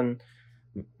some reason,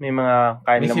 may mga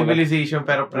kain may civilization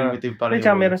pero primitive pa rin.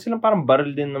 Meron silang parang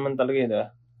baril din naman talaga yun,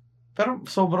 diba? Pero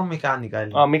sobrang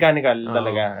mechanical. Mechanical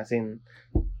talaga. As in,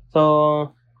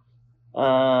 so,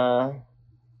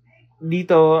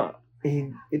 dito,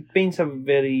 it paints a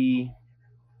very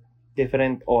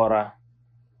different aura.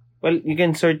 Well, you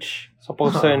can search sa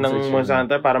poster ng Monster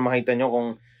Hunter para makita nyo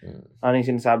kung ano yung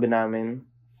sinasabi namin.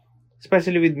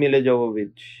 Especially with Mila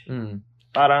Jovovich.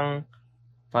 Parang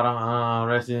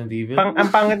Resident Evil.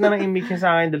 Ang pangit na ng image niya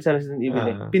sa akin dahil sa Resident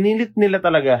Evil. Pinilit nila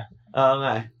talaga.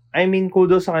 Nga. I mean,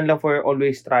 kudos sa kanila for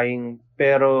always trying.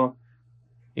 Pero,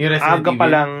 yung Resident aga Evil? pa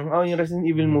lang, yung Resident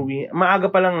Evil movie, maaga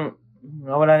pa lang,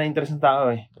 wala na interest ng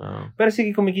tao eh. Pero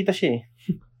sige, kumikita siya eh.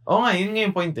 Nga, yun nga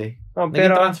yung point eh. Pero,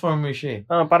 naging Transformers siya eh.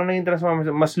 Parang naging Transformers.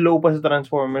 Mas low pa sa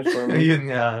Transformers for me. Yun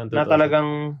nga. Na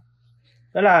talagang,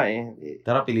 wala eh.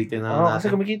 Tara, pilitin na natin. Kasi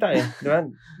kumikita eh.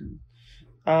 Diba?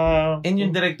 And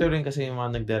yung director rin kasi yung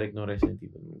mga nag-direct ng Resident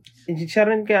Evil movies. Siya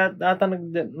rin kaya ata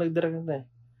nag-direct nito eh.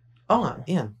 Nga,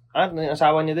 yan. At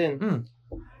asawa niya din.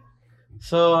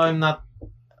 So, I'm not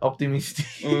optimistic.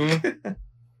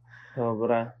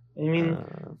 Sobra. I mean,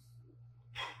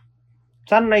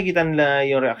 saan nakikita nila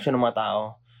yung reaction ng mga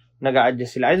tao?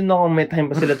 Nag-a-adjust sila. I don't know kung may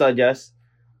time pa sila to adjust.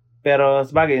 Pero,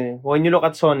 sabagay, when you look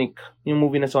at Sonic, yung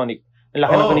movie na Sonic, ang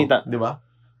laki ng panita. Di ba?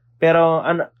 Pero,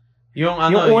 yung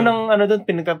unang doon,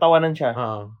 pinagtatawanan siya.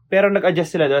 Pero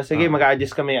nag-adjust sila doon. Sige,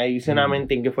 mag-a-adjust kami. Ayusin namin.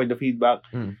 Thank you for the feedback.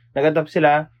 Nag-adapt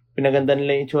sila. Pinaganda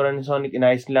nila yung itsura ni Sonic.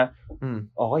 Inayos nila.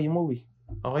 Okay yung movie.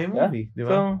 Okay yung movie. Di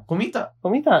ba? So, kumita.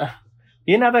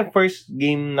 Yun natin first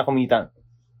game na kumita.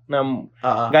 Na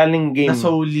galing game. Na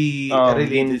solely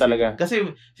related game talaga.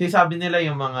 Kasi sinasabi nila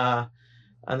yung mga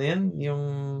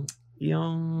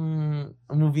yung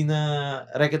movie na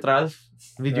Wreck-It Ralph,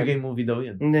 video game movie daw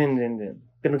yun. Hindi.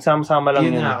 Pinagsama-sama lang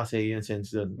yun. Yun nga kasi yung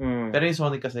sense doon. Pero yung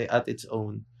Sonic kasi at its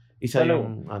own, isa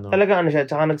yung Talaga siya,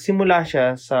 tsaka nagsimula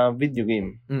siya sa video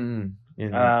game.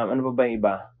 Ano pa ba yung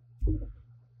iba?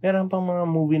 Meron pang mga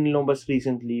movie nilabas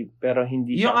recently, pero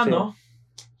hindi siya. Yung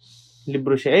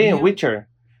libro siya. Witcher.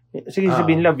 Sige,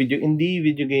 sabihin nila, video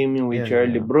game yung Witcher.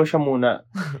 Yeah. Libro siya muna.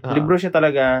 Libro siya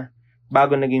talaga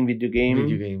bago naging video game.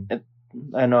 At,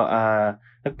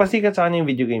 nagpasikat sa kanya yung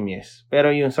video game, yes.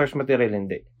 Pero yung source material,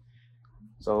 hindi.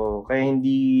 So, kaya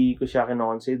hindi ko siya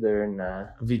kino-consider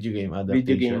na video game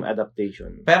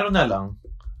adaptation. Pero na lang,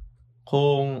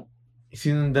 kung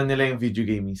sinundan nila yung video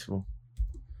game mismo.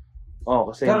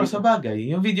 Kasi pero sa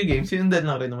bagay, yung video game, sinundan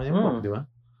lang rin naman yung book, di ba?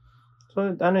 So,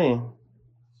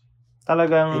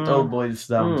 talagang... It all boils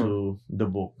down to the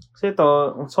book. Kasi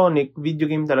ito, Sonic, video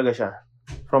game talaga siya.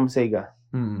 From Sega.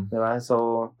 Di ba?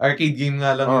 So... Arcade game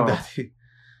nga lang yung dati.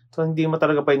 So, hindi mo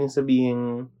talaga pwedeng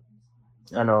sabihin,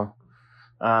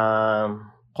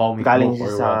 comic galing book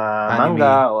or sa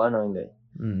manga o hindi.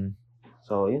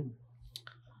 So, yun.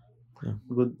 Yeah.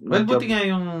 Good buti nga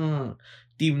yung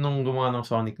team nung gumawa ng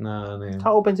Sonic na yun.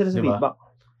 Open sila sa feedback.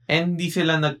 And hindi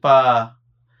sila nagpatalo.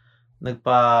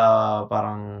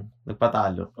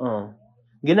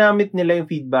 Ginamit nila yung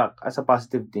feedback as a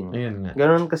positive thing. Ayun nga.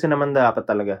 Ganun kasi naman dapat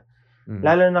talaga.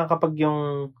 Lalo na kapag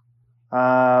yung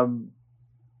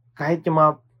kahit yung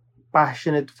mga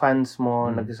passionate fans mo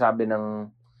nagsasabi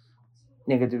ng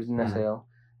negative na sa'yo,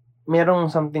 merong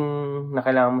something na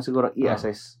kailangan mo siguro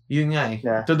i-assess. Yun nga eh.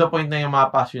 Yeah. To the point na yung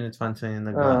mga passionate fans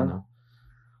na yung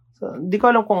So, di ko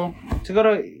alam kung,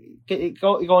 siguro,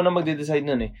 ikaw na magde-decide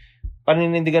nun eh.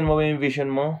 Paninindigan mo ba yung vision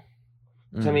mo?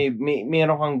 Kasi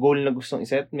mayroon kang goal na gustong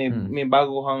iset, may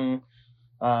bago kang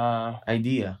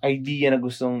idea na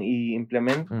gustong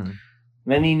i-implement.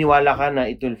 Naniniwala ka na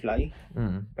it will fly.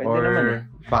 Pwede naman eh.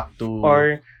 Back to...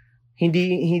 Or,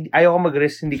 hindi ayaw ko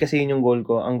mag-risk, hindi kasi yun yung goal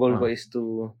ko. Ang goal ko is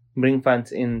to bring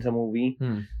fans in sa movie.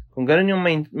 Kung ganun yung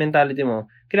mentality mo,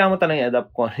 kailangan mo talagang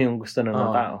i-adapt kung ano yung gusto ng mga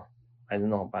tao. I don't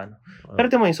know kung paano.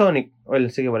 Pero ito mo yung Sonic. Well,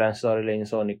 sige, wala ang storyline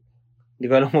yung Sonic. Hindi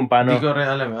ko alam kung paano. Hindi ko rin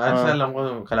alam. Alam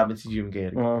ko kalaban si Jim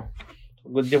Carrey.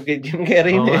 Good job kay Jim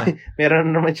Carrey.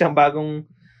 Meron naman siyang bagong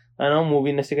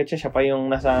movie na sikat siya. Siya pa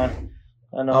yung nasa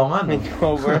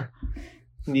over.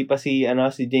 Hindi pa si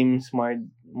James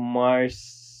Mars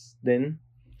din.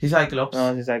 Si Cyclops?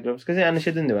 Si Cyclops. Kasi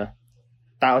siya dun, di ba?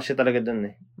 Tao siya talaga dun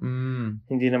eh.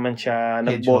 Hindi naman siya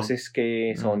nagboses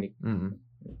kay Sonic.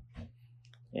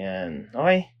 Yan.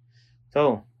 Okay.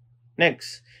 So,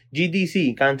 next.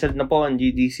 GDC. Cancelled na po ang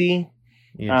GDC.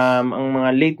 Yes. Ang mga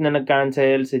late na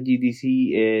nag-cancel sa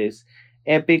GDC is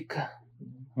Epic,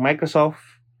 Microsoft,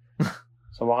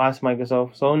 sa wakas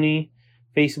Microsoft, Sony,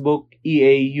 Facebook,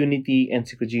 EA, Unity, and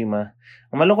si Kojima.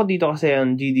 Ang malungkot dito kasi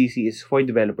ang GDC is for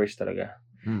developers talaga.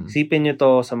 Isipin nyo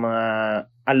to sa mga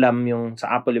alam yung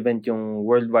sa Apple event yung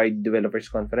Worldwide Developers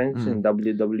Conference, yung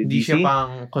WWDC. Hindi siya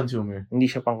pang consumer. Hindi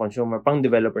siya pang consumer, pang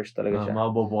developers talaga siya.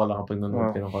 Mabobo ka lang kapag nanonood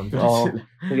ka ng conference sila.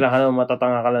 Bigla ka naman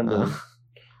matatanga ka lang doon.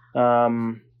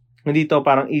 Hindi to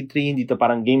parang E3, hindi to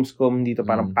parang Gamescom, hindi to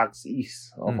parang PAX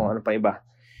East, o kung ano pa iba.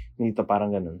 Hindi to parang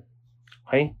ganun.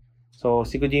 Okay? So,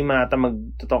 si Kojima ata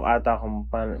magtutok ata kung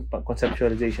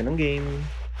conceptualization ng game.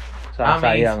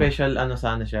 May special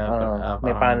sana siya.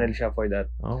 May panel siya for that.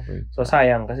 Okay. So,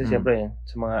 sayang kasi siyempre,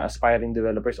 sa mga aspiring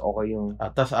developers, okay yung...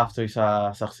 Tapos after sa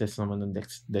success naman ng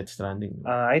Death Stranding.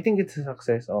 I think it's a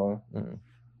success,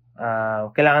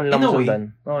 kailangan lang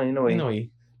masundan. In a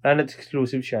way. Lalo na't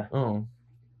exclusive siya.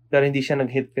 Pero hindi siya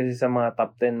nag-hit kasi sa mga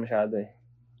top 10 masyado eh.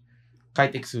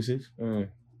 Kahit exclusive?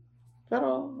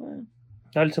 Pero...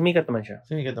 sumikat naman siya.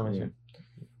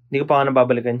 Hindi ko pa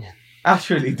nababalikan yan.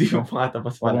 Actually, di mo pa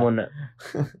tapos pala. Wag muna.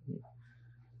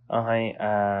 Okay.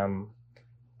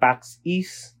 PAX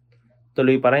East,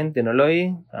 tuloy pa rin,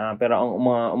 tinuloy. Pero ang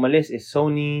umalis is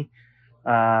Sony,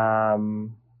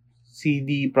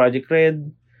 CD Projekt Red,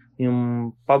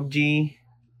 yung PUBG,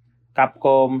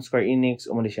 Capcom, Square Enix,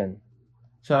 umalis yan.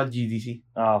 Sa GDC?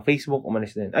 Facebook,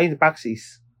 umalis din. Ay, PAX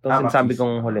East. Ito sinasabi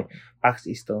kong huli. PAX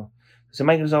East to. Sa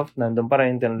Microsoft, nandun pa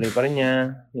rin, tinuloy pa rin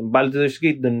niya. Yung Baldur's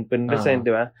Gate, dun pinresent,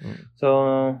 di ba? So,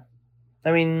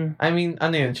 I mean,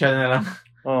 ano yun? Siya na lang.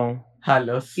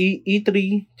 Halos. E3,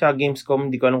 tsaka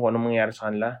Gamescom, di ko alam kung anong mangyayari sa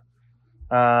kanila.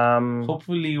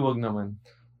 Hopefully, wag naman.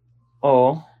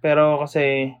 Oo, pero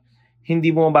kasi,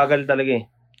 hindi bumabagal talaga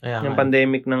eh. Yung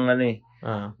pandemic ng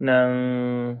ng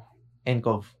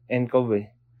NCOV eh.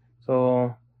 So,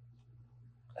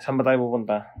 saan ba tayo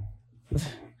pupunta?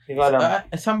 Hindi ko alam.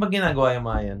 Saan ba ginagawa yung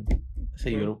mga yan? Sa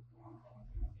Europe?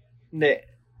 Hindi.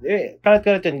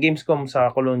 Kalat-kalat yan. Gamescom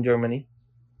sa Cologne, Germany.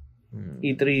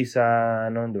 E3 sa,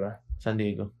 di ba? San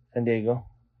Diego.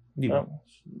 Di ba?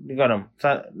 Hindi ko alam.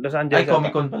 Sa Los Angeles. Ay,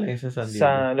 Comic-Con pala yung sa San Diego.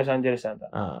 Sa Los Angeles ata.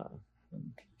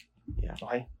 Yeah.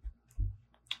 Okay.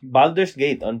 Baldur's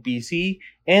Gate on PC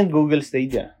and Google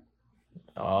Stadia.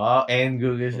 And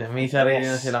Google Stadia. May sarili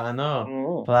na silang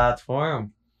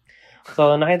platform.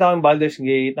 So, nakita ko yung Baldur's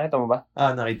Gate. Nakita mo ba?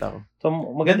 Nakita ko. So,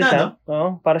 maganda siya.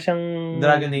 No? Para siyang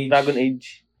Dragon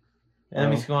Age.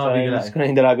 Miss ko nga bigla. Miss ko na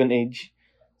yung Dragon Age.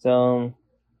 So,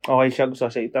 okay siya. Gusto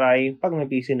siya i-try. Pag may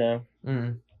PC na.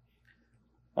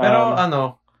 Pero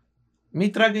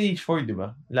may Dragon Age 4, di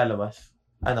ba? Lalabas.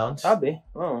 Announce? Sabi.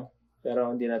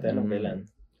 Pero hindi natin alam kailan.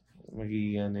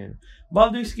 Magiging yun.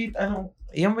 Baldur's Gate,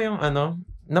 yan ba yung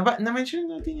na-mention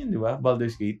natin yun, di ba?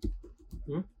 Baldur's Gate.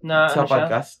 Sa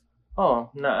podcast?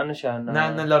 Oo, siya.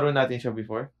 Nalaro natin siya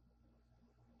before?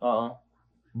 Oo.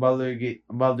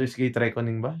 Baldur's Gate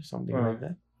Reckoning ba? Something like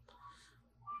that?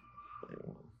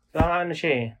 Kaya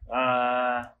siya eh.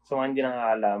 So, hindi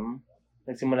nakakalam.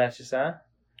 Nagsimula siya sa?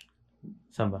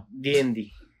 Saan ba?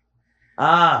 D&D.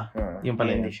 Yung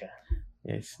pala D&D yun. siya.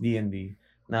 Yes, D&D.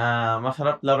 Na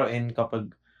masarap laruin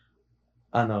kapag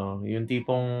yung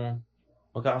tipong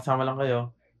magkakasama lang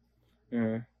kayo.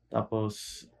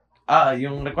 Tapos,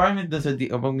 yung requirement doon sa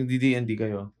kapag nagdi-D&D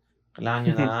kayo, kailangan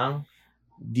nyo ng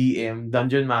DM,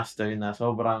 Dungeon Master na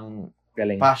sobrang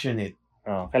galing. Passionate.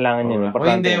 Kailangan nyo. Kung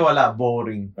hindi, wala.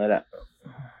 Boring. Wala.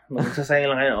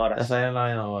 Magsasayang lang kayo ng oras. Sasayang lang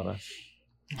kayo ng oras.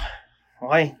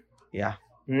 Okay. Yeah.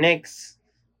 Next,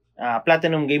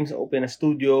 Platinum Games open a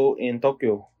studio in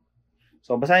Tokyo.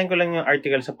 So, basahin ko lang yung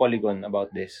article sa Polygon about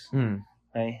this.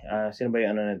 Okay. Sino ba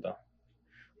yung nito?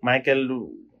 Michael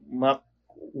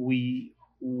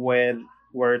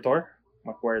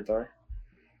McWhirter.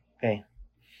 Okay.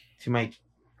 Si Mike.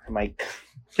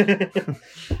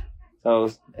 So,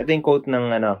 ito yung quote ng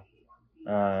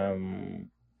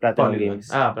Platinum Games.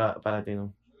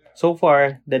 Platinum. So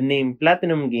far, the name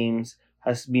Platinum Games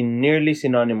has been nearly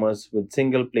synonymous with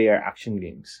single-player action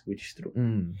games, which is true.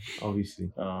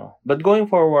 Obviously. But going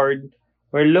forward,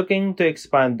 we're looking to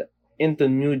expand into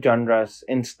new genres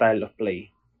and style of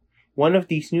play. One of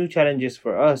these new challenges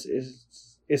for us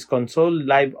is console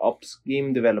live ops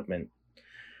game development.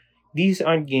 These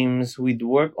aren't games we'd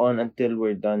work on until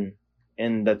we're done,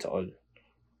 and that's all.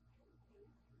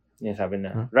 Yan sabi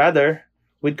na. Rather,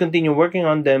 we'd continue working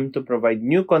on them to provide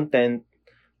new content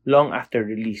long after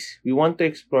release. We want to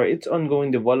explore its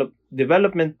ongoing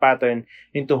development pattern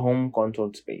into home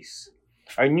console space.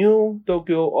 Our new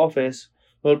Tokyo office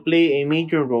will play a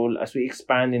major role as we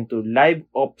expand into live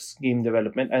ops game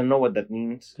development. I don't know what that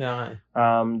means. Kaya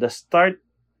The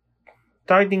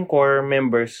starting core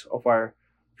members of our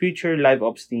future live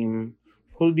ops team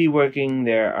who'll be working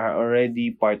there are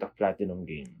already part of Platinum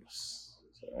Games.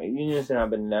 So, yun yung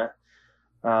sinabi nila.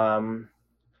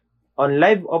 On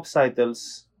live ops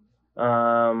titles,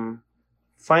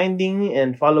 finding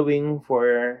and following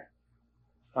for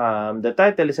the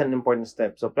title is an important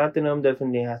step. So, Platinum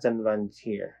definitely has an advantage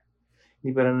here.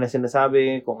 Hindi pa rin na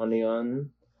sinasabi kung ano yun.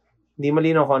 Hindi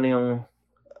malinaw kung ano yung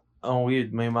ang weird,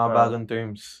 may mga bagong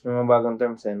terms. May mga bagong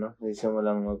terms no? Hindi siya mo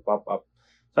lang mag-pop up.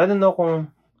 So, I don't know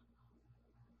kung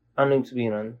ano yung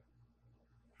sabihin nun.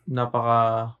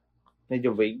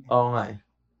 Medyo vague. Oo nga eh.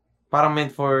 Parang meant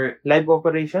for live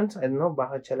operations? I don't know,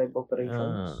 bakit siya live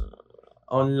operations?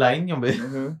 Online yung ba?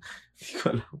 Hindi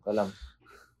ko alam.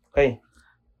 Okay.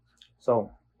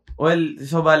 So,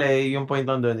 bale, yung point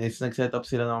doon is nag-set up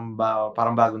sila ng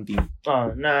parang bagong team.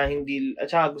 Na hindi,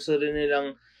 at saka gusto rin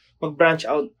nilang mag-branch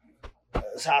out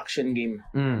sa action game.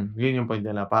 Yun yung point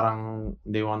nila. Parang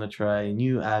they wanna try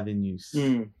new avenues.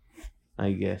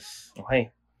 I guess.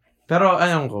 Okay. Pero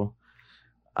alam ko,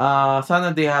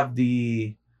 sana they have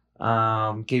the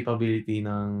capability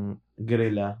ng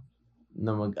Guerrilla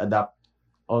na mag-adapt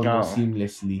almost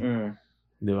seamlessly.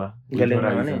 Di ba? Galing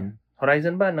naman eh.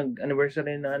 Horizon ba?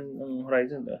 Nag-anniversary na ng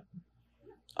Horizon ba?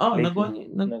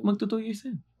 Magto 2 years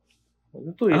eh.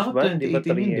 Magto 2 years ba? Hindi ba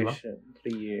 3 years? Diba?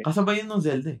 3 years. Kasabay yun ng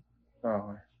Zelda eh.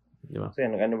 Okay. Di ba? So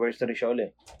nag-anniversary siya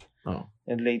ulit.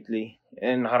 And lately.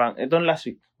 And itong last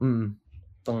week.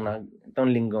 Itong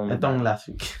linggo. Itong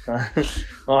last week.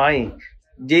 Okay.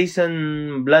 Jason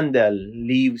Blundell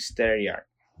leaves Treyarch.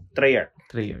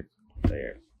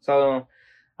 So,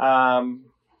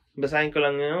 basahin ko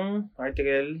lang yung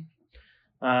article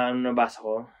nabasa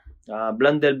ko.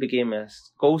 Blundell became a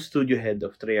co-studio head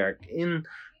of Treyarch in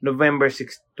November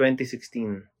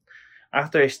 2016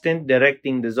 after a stint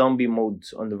directing the zombie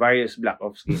modes on the various Black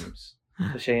Ops games.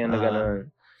 So, siya yung nag-ano.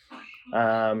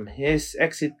 His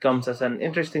exit comes as an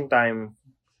interesting time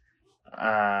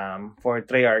for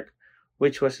Treyarch,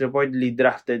 which was reportedly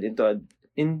drafted into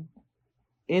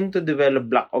develop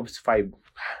Black Ops 5.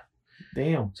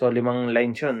 Damn. So, 5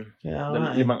 lines yun.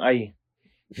 5 I.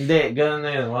 Hindi, ganun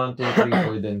na yun. 1, 2,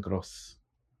 3, 4, then cross.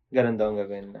 Ganun daw ang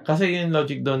gagawin na. Kasi yung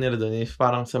logic daw nila doon is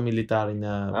parang sa military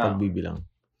na pagbibilang.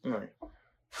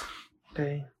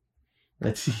 Okay.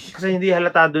 Let's see. Kasi hindi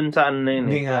halata dun sa ano na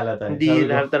yun. Hindi nga halata. Hindi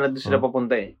halata na doon sila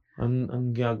papunta eh.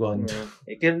 Ang ginagawa nyo.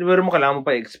 Pero mo kailangan mo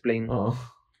pa i-explain. Oo.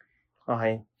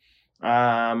 Okay.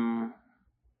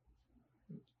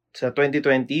 Sa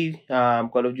 2020,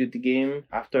 Call of Duty game,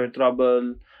 after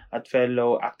trouble at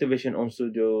fellow Activision-owned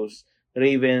studios,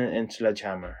 Raven and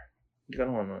Sledgehammer. Hindi ka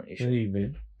naman ano issue.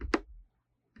 Raven?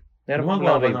 Meron pa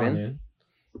palang Raven?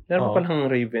 Meron pa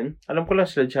palang Raven? Alam ko lang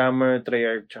Sledgehammer,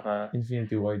 Treyarch, tsaka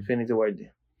Infinity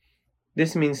Ward.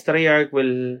 This means Treyarch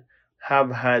will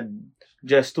have had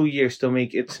just 2 years to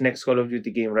make its next Call of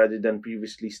Duty game rather than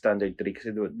previously standard 3.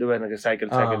 Kasi diba nag-cycle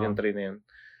yung 3 na yun.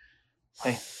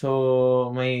 Okay.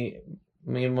 So, may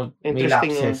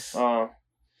lapses.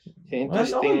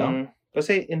 Interesting.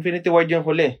 Kasi Infinity Ward yung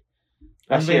huli.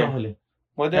 Ano ba yung huli?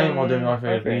 Modern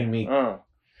Warfare remake.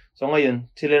 So ngayon,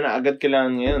 sila na agad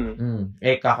kailangan ngayon.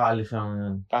 Kakaalis lang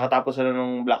yun. Kakatapos sila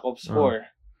ng Black Ops 4.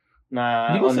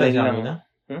 Na di ba Sledgehammer na?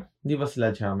 Di ba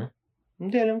Sledgehammer?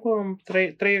 Hindi, alam ko.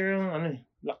 Trailer yung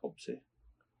Black Ops eh.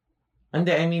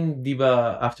 Hindi, I mean, di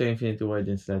ba after Infinity Ward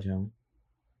din Sledgehammer?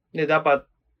 Hindi, dapat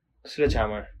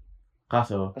Sledgehammer.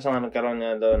 Kaso nga nagkaroon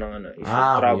nga daw ng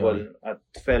trouble at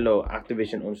fellow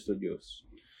Activision-owned studios.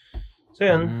 So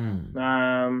yun.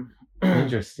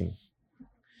 Interesting.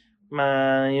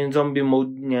 Yung zombie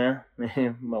mode niya,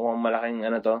 malaking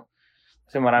to.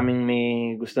 Kasi maraming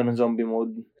may gusto ng zombie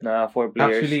mode na 4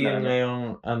 players. Actually, yun nga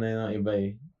yung iba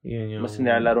eh. Yun yung mas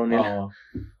nilalaro nila.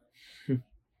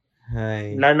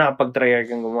 Hi. Lalo na kapag Treyarch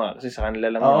kang gumawa. Kasi sa kanila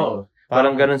lang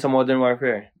parang ganun sa Modern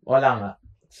Warfare. Wala nga.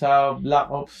 Sa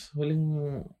Black Ops, huling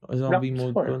zombie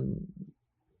mode ko,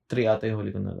 3 ata yung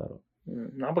huli ko nalaro.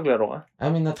 Nakapaglaro ka?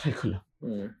 I mean, natry ko lang.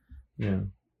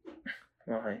 Yeah.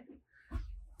 Okay.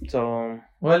 So,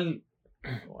 well,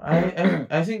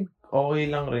 I think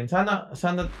okay lang rin. Sana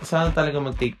talaga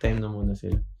mag-take time na muna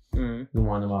sila.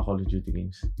 Gumawa ng mga Call of Duty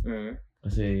games.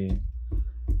 Kasi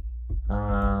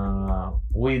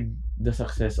with the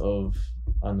success of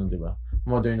diba?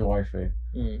 Modern Warfare.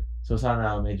 So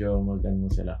sana medyo mag-ano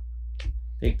sila.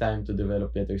 Take time to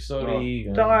develop better story.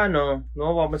 Tsaka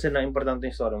mapapansin na importante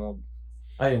yung story mode.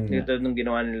 Ayun nga. Dito nung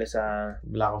ginawa nila sa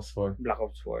Black Ops 4. Black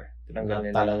Ops 4. Tinanggal Na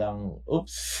nila. talagang,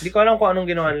 oops. Hindi ko alam kung anong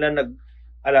ginawa nila.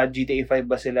 GTA 5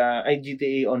 ba sila? Ay,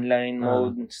 GTA Online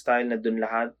mode style na dun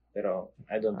lahat. Pero,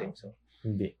 I don't think so.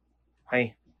 Hindi.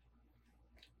 Hi.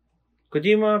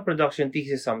 Kojima Production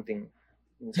teases something.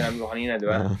 Yung sinabi ko kanina, di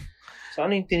ba? So,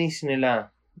 ano yung tinis nila?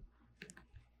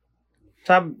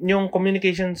 Yung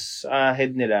communications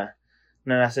head nila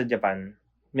na nasa Japan,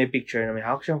 may picture na may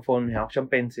hawak siyang phone, may hawak siyang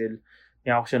pencil,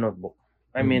 may hawak siyang notebook.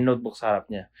 I mean, notebook sa harap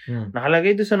niya.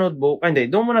 Nakalagay doon sa notebook. Hindi,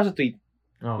 doon muna sa tweet.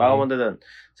 Okay. Bago mo doon.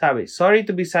 Sabi, sorry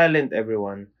to be silent,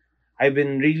 everyone. I've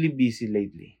been really busy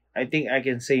lately. I think I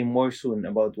can say more soon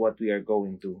about what we are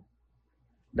going to.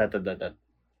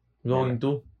 Going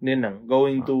to? Hindi lang.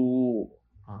 Going to...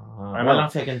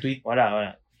 walang second tweet?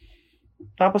 Wala.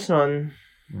 Tapos nun,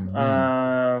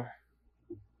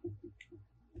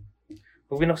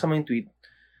 pag binuksan mo yung tweet,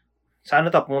 sa ano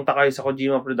to, pumunta kayo sa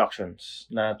Kojima Productions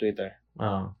na Twitter.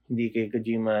 Hindi kay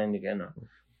Kojima, hindi kay ano.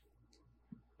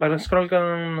 Pag scroll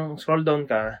down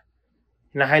ka,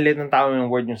 hina-highlight ng tao yung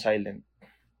word yung silent.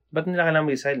 Ba't nila kailangan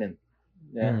maging silent?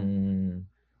 Yeah.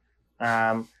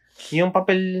 Yung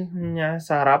papel niya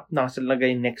sa harap,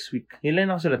 nakasalagay next week. Yun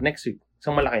lang nakasulat, next week.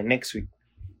 Isang malaki, next week.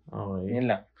 Okay. Yun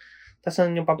lang. Tapos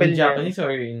yung papel in niya... Japanese or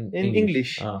in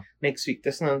English? Next week.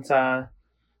 Tapos nun sa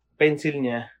pencil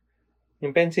niya,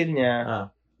 yung pencil niya,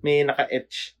 may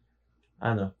naka-etch.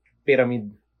 Ano?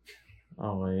 Pyramid.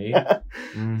 Okay.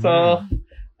 So,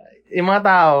 yung mga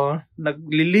tao,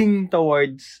 nagliling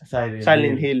towards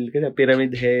Silent Hill. Kasi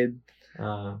Pyramid Head.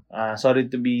 Sorry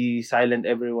to be silent,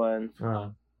 everyone.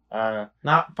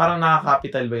 Parang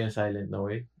nakakapital ba yung silent na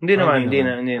way? Hindi naman.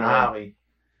 Okay.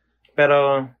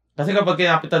 Pero, kasi kapag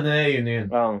kinapital nila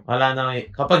yun. Wala na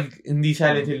kapag hindi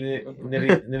Silent Hill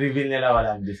nireveal nila,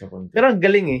 wala ang disappointed. Pero ang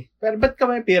galing eh. Pero ba't ka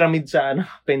may pyramid sa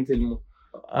pencil mo?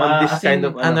 As in,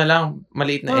 lang,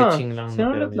 maliit na etching lang.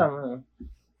 Sinulat lang.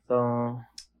 So,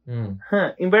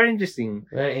 very interesting.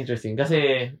 Very interesting.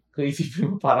 Kasi, kung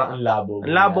isipin mo, parang ang labo.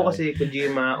 Ang labo kasi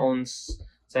Kojima owns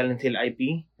Silent Hill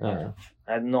IP.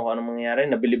 I don't know kung anong mangyayari.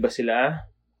 Nabili ba sila?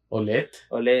 Ulit?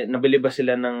 Nabili ba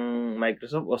sila ng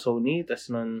Microsoft o Sony?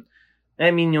 Tapos nun,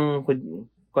 yung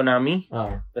Konami.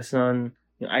 Tapos nun,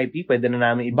 yung IP, pwede na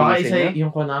namin ibigay sa inyo.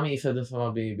 Yung Konami, isa dun sa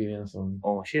mga binibili ng Sony.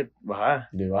 Oh, shit. Baka.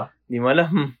 Di ba? Di mo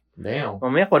alam. Damn.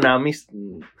 Mamaya, Konami,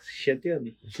 shit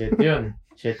yun.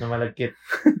 Shit na malagkit.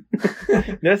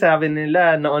 Diba, sabi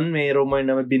nila, noon may rumor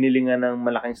na binili nga ng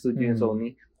malaking studio yung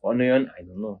Sony. Kung ano yun, I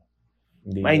don't know.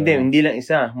 Hindi lang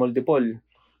isa. Multiple.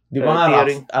 Di ba nga,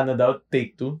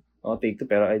 Take-Two? Take-Two,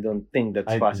 pero I don't think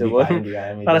that's possible. Hindi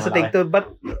para sa Take-Two,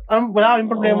 but wala kaming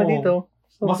problema dito.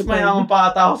 So, mas mayamang pa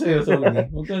ata ako sa'yo, Sony.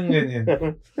 Huwag kang ganyan.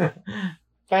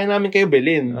 Kaya namin kayo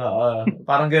bilhin.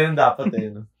 Parang ganyan dapat eh.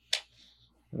 No?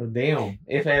 Damn.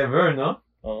 If ever, no?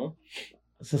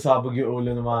 Sasabog yung ulo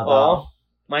ng mga tao.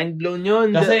 Mind blown yun.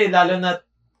 Kasi lalo na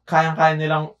kayang-kaya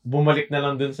nilang bumalik na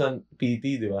lang dun sa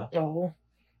PT, di ba? Oo.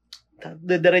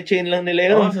 Diretsahin lang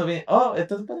nila yun. Sabihin,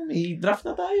 ito pa na, may draft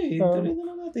na tayo eh. Tuloy na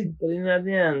lang natin. Tuloy natin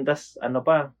yan. Tapos, ano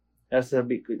pa?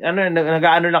 Sabi ko,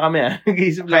 nag-ano na kami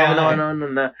Nag-iisip lang ako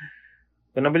na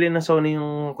kung nabili ng Sony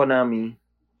yung Konami,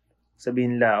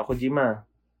 sabihin nila, Kojima,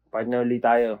 partner ulit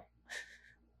tayo.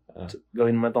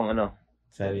 Gawin mo tong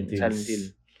Silent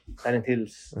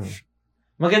Hills.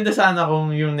 Maganda sana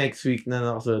kung yung next week na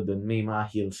nakasunod doon, may mga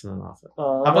heels na nakasunod.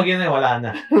 Kapag yun wala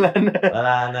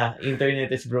na.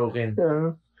 Internet is broken.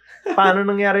 Paano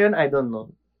nangyari yun? I don't know.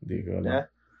 Hindi ko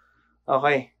alam.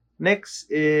 Okay.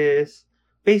 Next is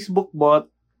Facebook bought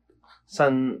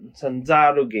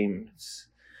Sanzaro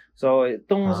Games. So,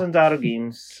 itong Sanzaro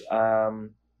Games,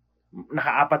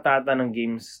 naka-apat ata ng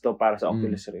games to para sa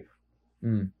Oculus Rift.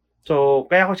 So,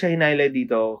 kaya ko siya hinighlight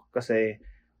dito kasi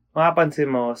makapansin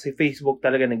mo, si Facebook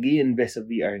talaga nag-i-invest sa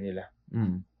VR nila.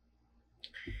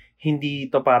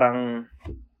 Hindi to parang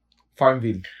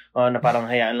Farmville. Na parang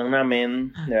hayaan lang namin.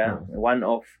 Diba?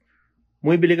 One-off.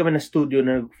 Bumibili kami ng studio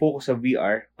na nag-focus sa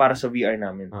VR para sa VR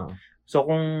namin. So,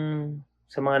 kung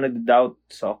sa mga nag-doubt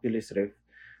sa Oculus Rift,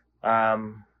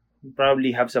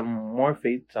 probably have some more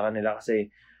faith sa kanila kasi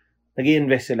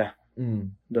nag-i-invest sila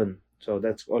doon. So,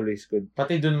 that's always good.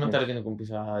 Pati doon naman talaga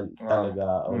nag-umpisa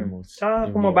talaga almost.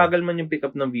 Saka kung mabagal man yung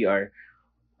pick-up ng VR,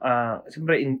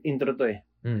 siyempre intro to eh.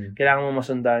 Kailangan mo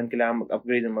masundan, kailangan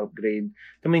mag-upgrade.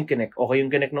 Ito mo yung Kinect. Okay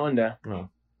yung Kinect noon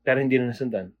pero hindi na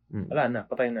nasundan. Wala na,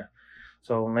 patay na.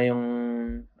 So, ngayong,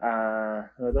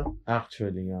 ano to?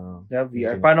 Actually,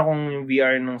 VR. Okay. Paano kung yung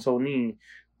VR ng Sony,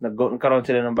 nagkaroon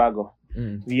sila ng bago?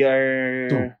 VR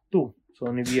 2.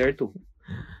 Sony VR 2.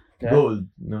 Gold,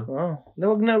 no?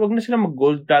 Wag na sila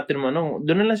mag-gold platinum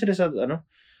Doon na lang sila sa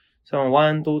So,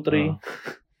 1, 2,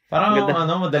 3. Parang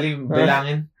Ganda. madaling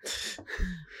bilangin.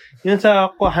 Yun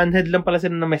sa handheld lang pala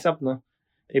sila na mess up, no?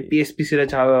 PSP sila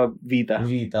tsaka Vita.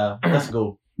 Let's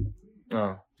go.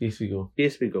 PSP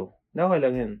Go. Okay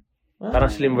lang yun.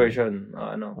 Parang slim version.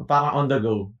 Parang on the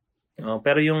go.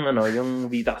 Pero yung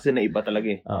Vita kasi na iba talaga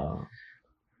eh.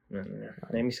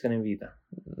 Na-miss ka na yung Vita.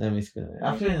 Na-miss ko na.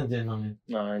 Actually, nandiyan lang yun.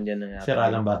 Nandiyan na yata. Sira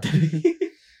lang battery.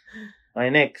 Okay,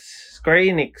 next. Square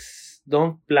Enix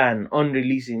don't plan on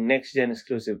releasing next-gen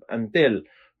exclusive until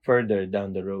further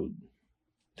down the road.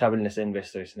 Sabi nila sa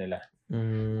investors nila.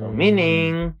 So,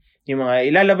 meaning, yung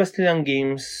mga ilalabas nilang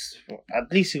games,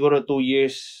 at least siguro 2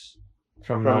 years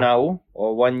from now,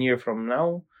 or 1 year from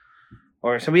now,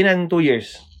 or sabihin natin 2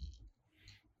 years.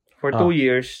 For 2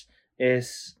 years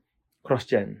is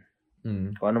cross-gen.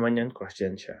 Kung ano man yun,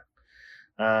 cross-gen siya.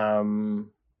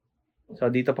 So,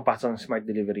 dito papasok ang smart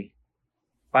delivery.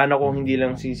 Paano kung hindi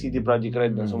lang si CD Projekt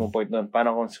Red ang sumuport doon?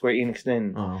 Paano kung Square Enix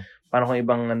din? Paano kung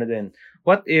ibang din?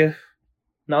 What if,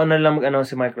 nauna lang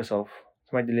mag-announce si Microsoft,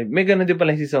 smart delivery? May ganun din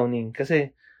pala si Sony.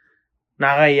 Kasi,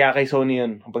 nakakahiya kay Sony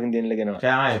yun kapag hindi nila ganawa.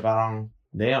 Kaya nga parang,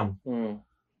 damn.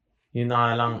 Yun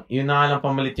na nga lang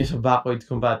pamalit nyo sa backward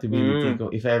compatibility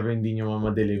kung if ever hindi nyo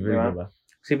ma-deliver, diba?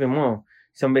 Isipin mo,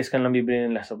 isang beses ka lang bibili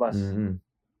ng Last of Us.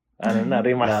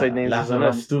 Remastered na yung Last of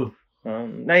Us 2.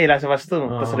 Last of Us 2.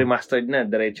 Tapos remastered na.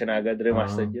 Diretso na agad.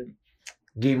 Remastered yun.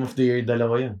 Game of the Year, 2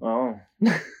 yun. Oo.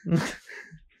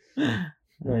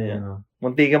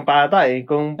 Muntikan pa ata eh.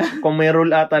 Kung may rule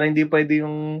ata na hindi pwede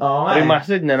yung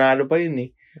remastered, nanalo pa yun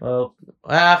eh.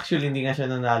 Actually, hindi nga siya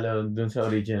nanalo dun sa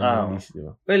original release, di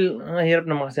ba? Well, ang hirap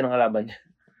naman kasi ng kalaban niya.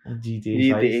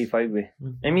 GTA 5 eh.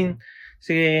 I mean,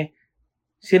 sige,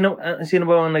 sino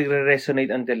ba ang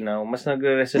nagre-resonate until now? Mas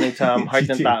nagre-resonate sa heart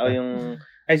ng tao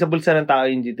sa bulsa ng tao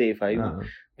yung GTA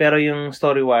 5. Pero yung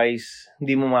story-wise,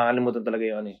 hindi mo makakalimutan talaga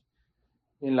yun eh.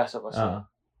 Yung Last of Us.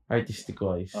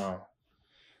 Artistic-wise.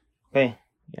 Okay.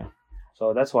 Yeah.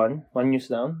 So, that's one. One news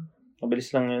down.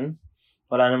 Mabilis lang yun.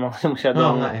 Wala namang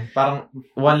masyadong... Parang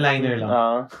one-liner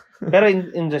lang. Pero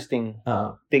interesting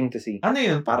thing to see. Ano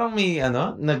yun? Parang may,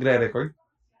 nagre-record?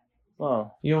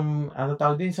 Yung,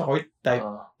 tawag din sa court?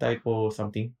 Typo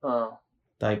something?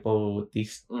 Typo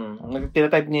text?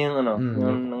 Tinatype niya yung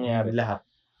nangyari. Lahat.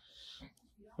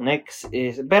 Next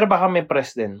is... Pero baka may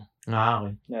press din.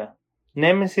 Okay. Yeah.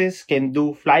 Nemesis can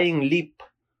do flying leap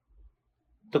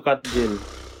to cut Jill.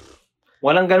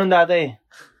 Walang ganun dati eh.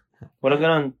 Walang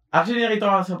ganun. Actually, nakita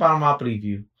ko sa parang mga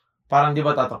preview. Parang di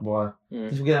ba tatakbo ka?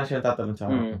 Tapos bigyan na siya tatalon sa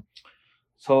akin.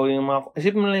 So, yung mga...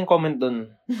 Isip mo lang yung comment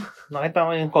dun. Nakita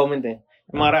ko yung comment eh.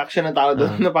 Yung mga reaction ng tao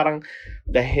dun na parang,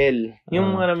 the hell.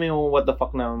 Yung yung what the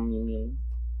fuck na yung... yun.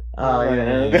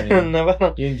 Na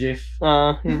parang... Yung GIF.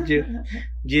 Yung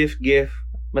GIF.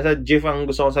 Basta GIF ang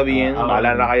gusto kong sabihin.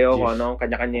 Bahala na kayo kung ano.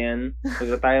 Kanya-kanya yan.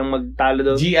 Huwag tayong magtalo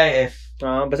doon. GIF.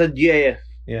 Basta GIF.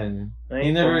 Yan.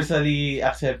 Universally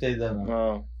accepted,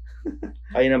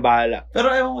 Kayo na bahala.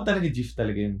 Pero ewan ko talaga GIF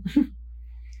talaga yun.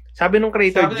 Sabi nung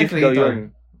creator, GIF daw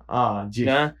yun. GIF.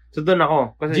 So doon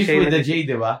ako. Kasi GIF with the J,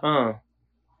 di ba?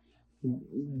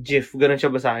 GIF. Ganun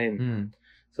siya basahin.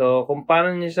 So, kung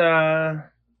paano niya siya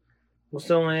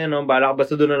gusto ngayon, bahala ka.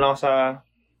 Basta doon na lang ako sa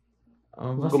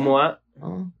gumawa.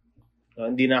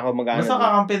 Hindi na ako mag-ano. Basta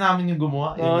kakampi namin yung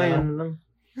gumawa. Yun lang.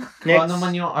 Next. Ano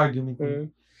man yung argument.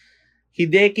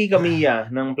 Hideki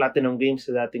Kamiya ng Platinum Games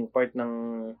sa dating part ng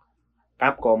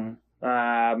Capcom,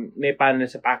 may panel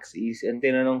sa PAX East and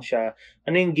tinanong siya,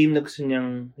 ano yung game na gusto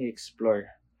niyang i-explore?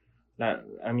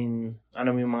 I mean,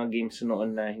 ano yung mga games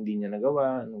noon na hindi niya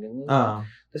nagawa? Ano ganyan.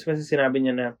 Tapos kasi sinabi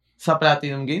niya na... Sa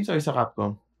Platinum Games or sa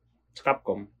Capcom? Sa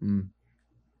Capcom.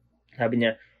 Sabi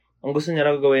niya, ang gusto niya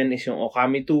raw gawin is yung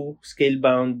Okami 2,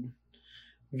 Scalebound,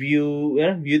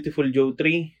 Beautiful Joe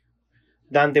 3,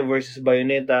 Dante vs.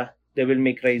 Bayonetta, Devil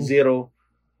May Cry 0.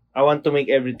 I want to make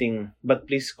everything, but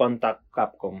please contact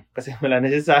Capcom. Kasi wala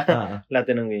na siya sa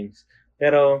Platinum Games.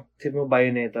 Pero, sabi mo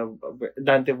Bayonetta,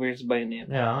 Dante vs.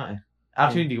 Bayonetta. Yeah,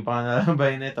 actually, hindi ko pa nalaro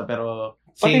Bayonetta, pero...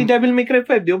 Pati Devil May Cry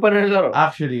 5, di ko pa nalaro.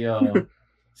 Actually,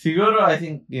 siguro, I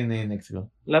think, yun na yung next go.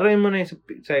 Laruin mo na yung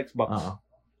sa Xbox.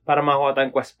 Para makakuha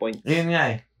tayong quest points. Yun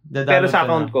nga eh. Pero sa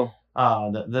account ko.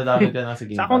 Dadamit ka na sa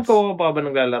Game Pass. Sa account ko pa ba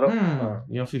naglalaro?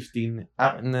 Yung 15.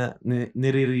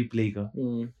 Nire-replay ko.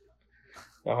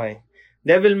 Okay.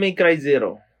 Devil May Cry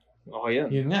 0. Okay yun.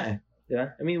 Yun nga eh.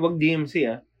 Yeah? I mean, wag DMC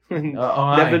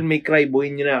Devil May Cry,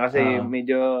 buuin nyo na kasi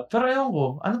medyo... Pero ewan ko,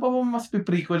 ano pa ba mas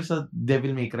prequel sa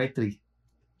Devil May Cry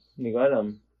 3? Hindi ko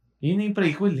alam. Yun yung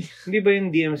prequel eh. Hindi ba yung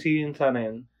DMC yun sana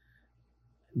yun?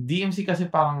 DMC kasi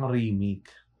parang remake.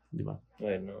 Di ba?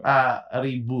 Well, no.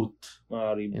 Reboot.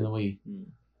 Reboot. In a way.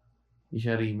 Hindi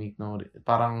siya remake no.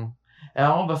 Parang,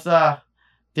 ewan ko, basta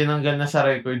tinanggal na sa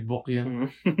record book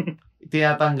yun.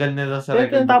 Tinatanggal nila sa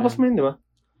record book. Tapos mo yun, di ba?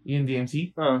 Yung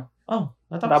DMC? Oo.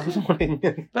 Natapos mo rin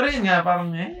yun. Pero yun nga,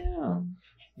 parang,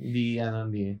 hindi.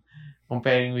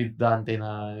 Comparing with Dante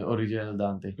na original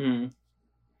Dante.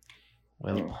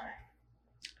 Well.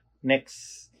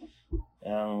 Next,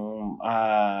 ang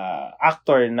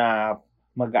actor na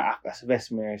mag-a-act as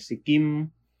Vesemir, si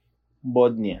Kim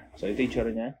Bodnia. So, ito yung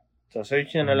tsura niya. So,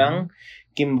 search nyo na lang,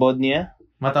 Kim Bodnia.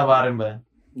 Mataba rin ba?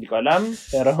 Hindi ko alam,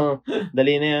 pero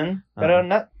dali na yun. Pero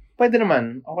pwede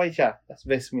naman, okay siya as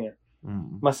Vesemir.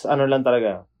 Mas lang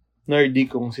talaga, nerdy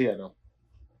kung si ano.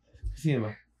 Sino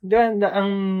ba?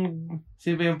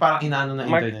 Sino ba yung parang inaano ng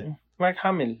internet? Mark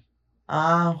Hamill.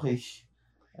 Okay.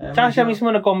 Tsaka siya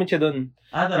mismo nag-comment siya doon.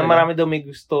 Na marami daw may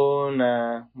gusto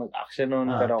na mag-action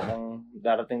noon, pero kung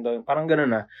darating daw, parang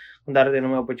gano'n na. Kung darating na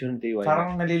may opportunity, why?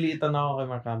 Parang naliliitan ako kay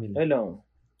Mark Hamill. Hello.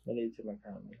 Naliliit si Mark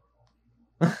Hamill.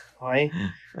 Okay?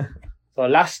 So,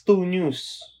 last 2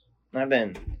 news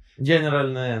natin. General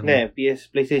na yan. Hindi,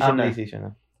 PlayStation na. PlayStation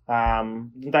na.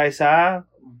 Doon tayo sa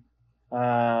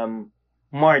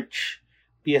March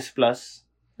PS Plus.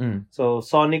 So,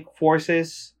 Sonic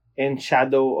Forces and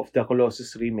Shadow of the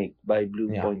Colossus remake by Blue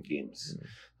Point Games.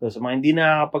 So, sa mga hindi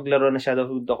nakakapaglaro na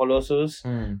Shadow of the Colossus,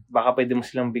 baka pwede mo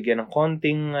silang bigyan ng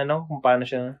konting, kung paano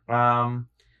siya.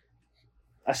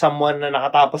 As someone na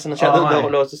nakatapos na Shadow of the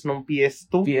Colossus nung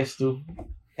PS2.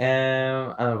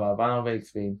 Paano ba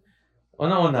explain?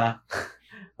 Una,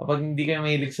 kapag hindi kayo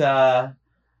mahilig sa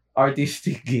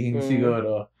artistic games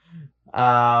siguro,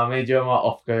 medyo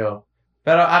ma-off kayo.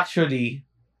 Pero actually,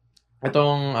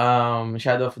 itong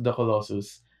Shadow of the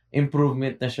Colossus,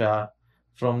 improvement na siya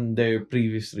from their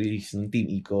previous release ng Team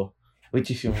Ico,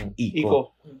 which is yung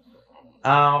Ico.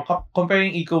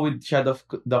 Comparing Ico with Shadow of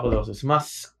the Colossus,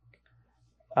 mas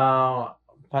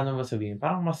paano ba sabihin?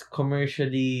 Parang mas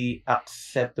commercially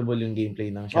acceptable yung gameplay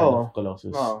ng Shadow of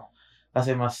Colossus.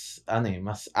 Kasi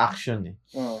mas action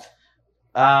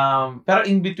pero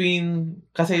in between,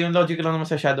 kasi yung logic lang naman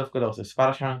sa Shadow of Colossus,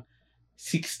 parang siyang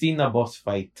 16 na boss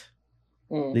fight.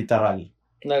 Literal.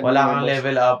 Wala kang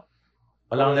level up.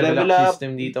 Walang level up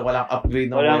system dito. Walang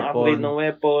upgrade ng weapon. Walang upgrade ng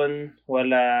weapon.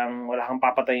 Wala kang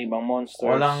papatay ibang monsters.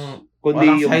 Walang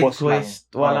yung side boss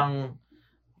quest. Lang.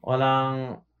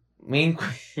 Walang main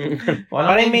quest.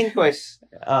 Parang main quest.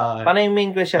 Parang yung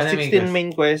main quest siya. 16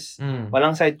 main quest.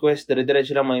 Walang side quest.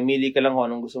 Dire-diretso lang. Mamili ka lang kung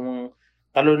anong gusto mong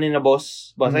talunin na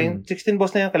boss. Yung 16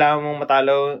 boss na yun, kailangan mong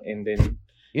matalo. And then,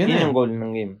 yun yung goal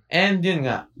ng game. And yun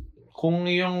nga. Kung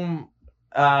yung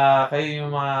kayo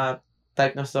yung mga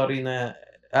type ng story na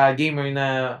gamer na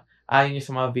ayaw nyo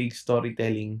sa mga vague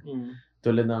storytelling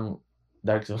tulad ng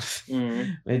Dark Souls.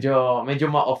 medyo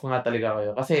ma-off nga talaga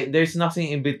kayo. Kasi there's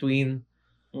nothing in between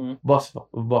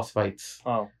boss fights.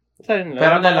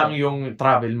 Pero na lang yung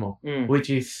travel mo.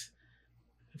 Which is,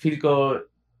 feel ko,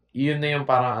 yun na yung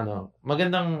parang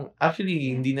magandang,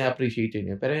 actually, hindi na-appreciate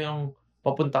yun. Pero yung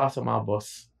papunta ka sa mga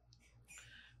boss,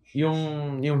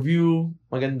 yung view,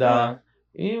 maganda.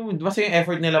 Basta yung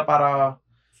effort nila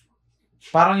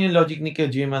parang yung logic ni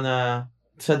Kojima na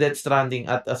sa Death Stranding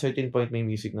at a certain point may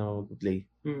music na mag-play.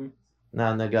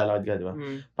 Na naglalakad ka, di ba?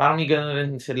 Parang may gano'n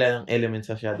rin sila ng element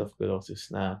sa Shadow of Colossus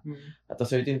na at a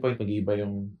certain point mag-iiba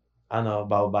yung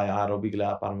bababa yung araw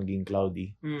bigla para maging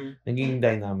cloudy. Naging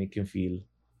dynamic yung feel.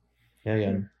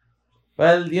 Yan.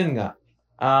 Well, yun nga.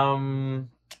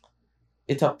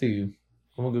 It's up to you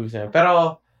kung mag-gusto sa'yo.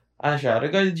 Pero,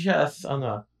 regarded siya as,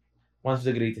 one of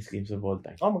the greatest games of all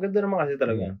time. Maganda naman kasi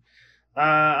talaga.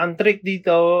 Ang trick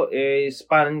dito is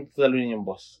paano talunin yung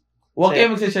boss. Huwag kayo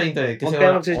mag-search sa internet. Huwag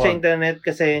kayo mag-search sa internet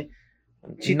kasi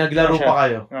naglaro pa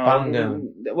kayo. Parang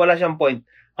ganun. Wala siyang point.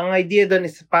 Ang idea doon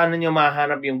is paano nyo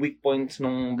mahanap yung weak points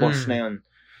ng boss na yun.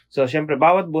 So, syempre,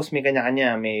 bawat boss may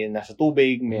kanya-kanya. May nasa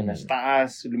tubig, may nasa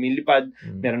taas, lumilipad,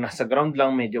 meron nasa ground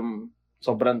lang, medyo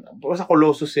sobrang, sa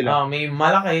Colossus sila. May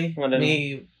malaki,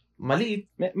 may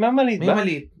maliit. May maliit ba? May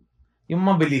maliit. Yung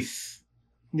mabilis.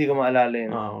 Hindi ko maalala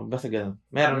yun. Basta ganun.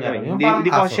 Meron. Hindi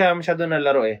ko siya masyado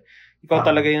nalaro eh. Ikaw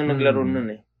talaga yung naglaro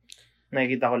nun eh.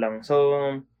 Nakikita ko lang. So,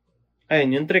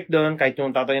 ayun, yung trick doon, kahit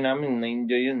yung tatay namin,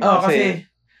 na-enjoy yun. Kasi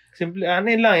simple,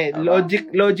 lang eh.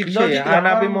 Logic siya eh.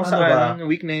 Hanapin mo sa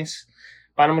weakness.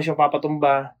 Paano mo siya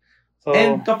papatumba. So,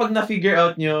 and kapag na-figure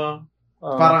out nyo,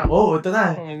 parang, ito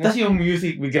na. Tapos yung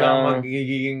music, biglang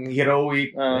magiging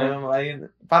heroic.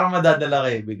 Ayun, parang madadala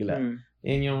kayo bigla.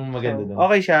 Yun yung maganda doon.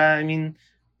 Okay siya. I mean,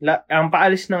 ang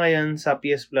paalis na ngayon sa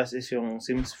PS Plus is yung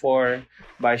Sims 4,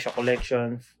 Bioshock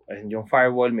Collection, and yung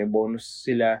Firewall, may bonus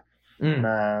sila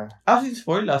na... Sims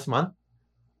 4 last month?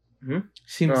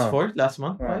 Sims Ah. 4 last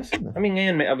month? Ah. Ayos na. I mean,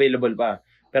 ngayon may available pa.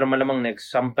 Pero malamang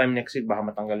sometime next week, baka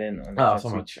matanggal yan.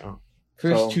 So much.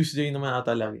 First So, Tuesday naman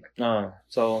ata lagi.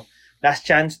 So, last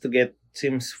chance to get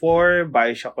Sims 4,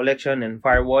 Bioshock Collection, and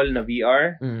Firewall na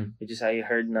VR. Which is I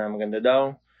heard na maganda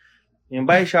daw. Yung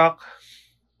Bioshock,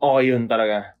 okay yun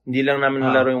talaga. Hindi lang namin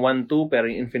nalaro yung 1-2, pero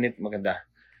yung Infinite maganda.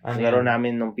 Nalaro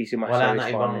namin ng PC Master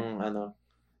Race.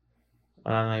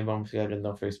 Wala na ibang mas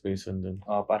gagandang first person dun.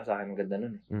 Para sa akin maganda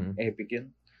nun. Epic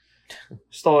yun.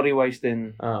 Story-wise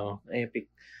din, epic.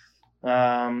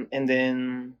 And then,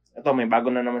 ito, may bago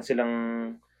na naman silang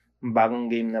bagong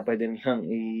game na pwede nilang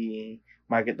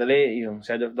i-market ulit, yung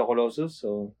Shadow of the Colossus.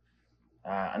 So,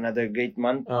 another great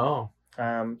month.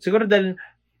 Siguro dahil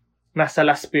nasa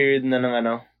last period na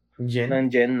ng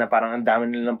Gen na parang ang dami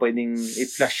nilang pwedeng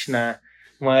i-flash na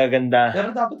magaganda.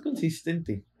 Pero dapat consistent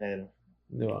eh.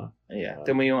 Di ba? Yeah.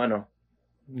 Ito mo yung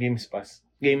Game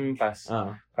Pass.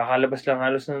 Kakalabas lang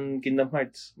halos ng Kingdom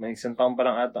Hearts. May isang taon pa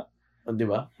lang ata. Di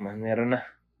ba? Meron na.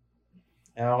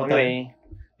 Anyway,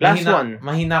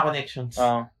 mahina connections.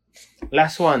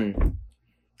 Last one.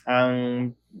 Ang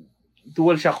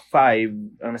DualShock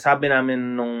 5, ang nasabi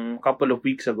namin nung couple of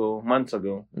months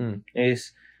ago,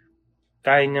 is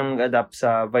kaya niyang mag-adapt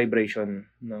sa vibration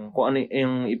ng kung ano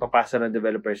yung ipapasa ng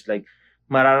developers. Like,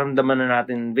 mararamdaman na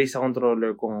natin based sa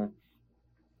controller kung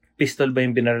pistol ba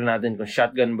yung binaril natin, kung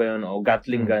shotgun ba yun, o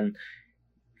Gatling gun.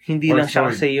 Hindi lang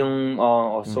siya kasi yung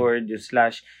sword, yung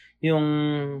slash, yung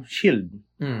shield.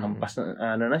 Ampas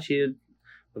na, shield,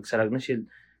 pagsalag na shield.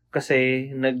 Kasi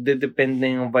nagde-depend na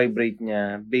yung vibrate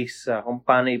niya based sa kung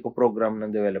paano ipoprogram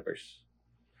ng developers.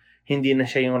 Hindi na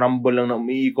siya yung rumble lang na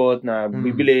umiikot, na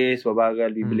bibilis,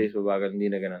 babagal, hindi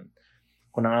na ganun.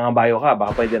 Kung nangangabayo ka,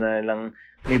 baka pwede na lang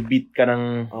may beat ka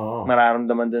ng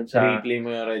mararamdaman dun sa... Replay mo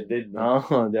yung Red Dead.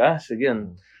 Di ba? Sige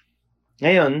yun.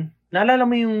 Ngayon, naalala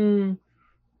mo yung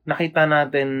nakita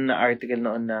natin na article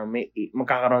noon na may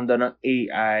magkakaroon daw ng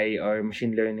AI or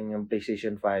machine learning ng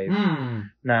PlayStation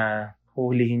 5 na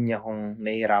hulihin niya kung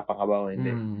nahihirapan ka ba o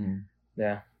hindi.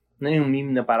 Yeah. Na yung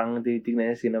meme na parang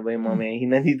tinitignan niya sino ba yung mga may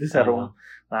hina dito sa room.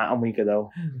 Maaamoy ka daw.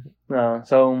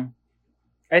 So,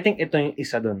 I think ito yung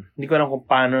isa dun. Hindi ko alam kung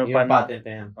paano. Yung patent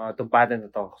na yan. Itong patent na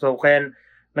to. So, kaya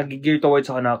nag-gear towards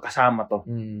ako na kasama to.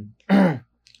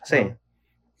 Kasi,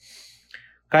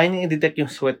 kaya niya i-detect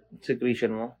yung sweat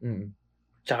secretion mo.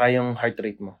 Tsaka yung heart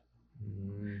rate mo.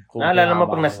 Naalala mo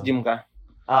pag nasa gym ka?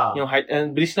 Yung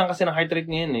bilis lang kasi ng heart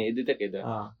rate niya yun i-detect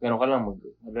Ganun ka lang,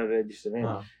 mag-register na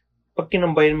yun. Pag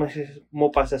kinambayan mo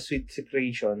pa sa sweat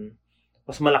secretion,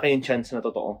 mas malaki yung chance na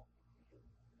totoo.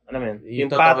 Alam mo yun?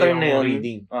 Yung pattern na yun,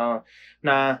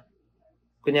 na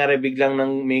kunyari biglang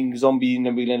may zombie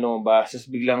na biglang lumabas, tapos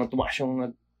biglang tumaas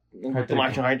yung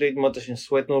heart rate mo, tapos yung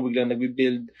sweat mo biglang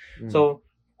nagbi-build. So,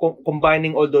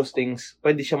 combining all those things,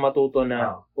 pwede siya matuto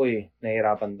na, uy,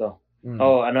 nahihirapan to.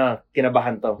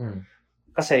 Kinabahan to.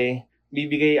 Kasi,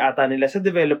 bibigay ata nila sa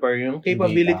developer yung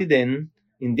capability din,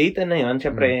 yung data na yun,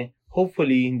 syempre,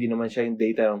 hopefully, hindi naman siya yung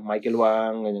data ng Michael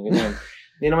Wang, ganyan.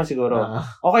 Hindi naman siguro.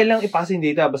 Okay lang ipasa yung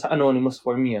data, basta anonymous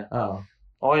for me.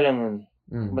 Okay lang yun.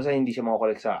 Basta hindi siya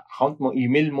makakollect sa account mo,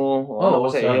 email mo,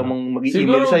 kasi yung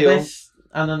mag-i-email sa'yo. Siguro best,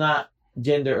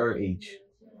 gender or age?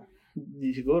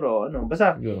 Hindi siguro,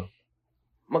 basta,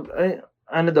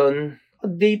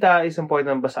 data is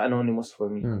important, basta anonymous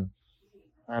for me.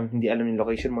 Hindi alam yung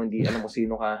location mo, hindi alam mo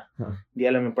sino ka, hindi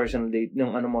alam yung personal date,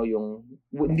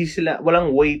 hindi sila,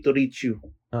 walang way to reach you.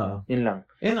 Yun lang.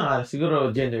 Yun nga,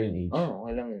 siguro gender and age.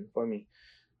 Okay lang yun, for me.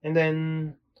 And then,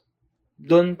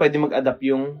 doon pwede mag-adapt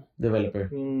yung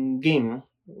developer. Yung game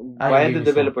by the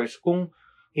developers kung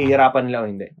hihirapan nila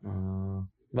o hindi.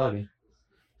 Bagay.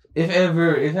 If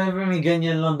ever may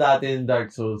ganyan lang dati in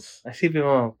Dark Souls. Isipin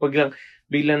mo, pag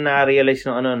biglang na-realize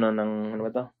ng ano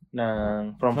ba to?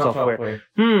 Ng From Software.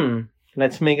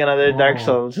 Let's make another Dark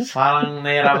Souls. Parang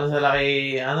nahirapan sila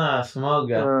kay, Smog.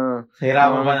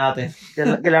 Nahirapan pa natin.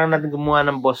 Kailangan natin gumawa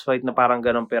ng boss fight na parang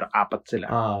ganun pero 4 sila.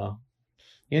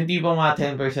 Yung tipong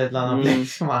mga 10% lang ng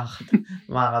players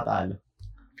makakatalo.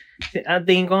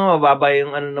 Tingin ko nga mababa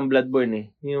yung ng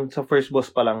Bloodborne Yung sa first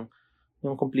boss pa lang.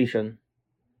 Yung completion.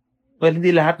 Well,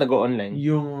 hindi lahat nag-o-online.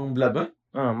 Yung Bloodborne?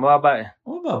 Mababa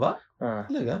Mababa?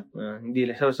 Talaga?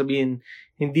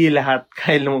 Hindi lahat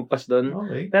kaya lumagpas doon.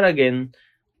 Okay. Pero again,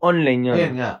 online yun.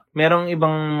 Ayun nga. Merong ibang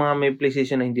mga may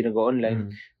PlayStation na hindi nag-online.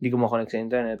 Hindi ko makonect sa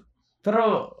internet.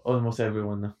 Pero almost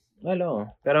everyone na.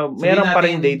 Wala. Pero meron pa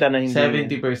rin data na hindi.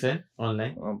 70%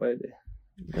 online? Pwede.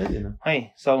 Pwede na.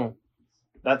 So,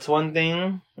 that's one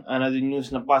thing. Another news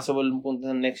na possible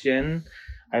punta sa next gen.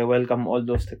 I welcome all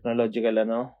those technological,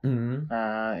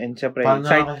 and syempre,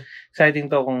 Paano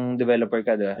exciting to kung developer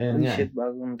ka, diba? Ayun nga. Shit,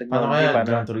 bagong Paano technology. kaya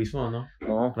Gran Turismo, no?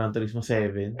 Oo. Gran Turismo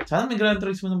 7. Sana may Gran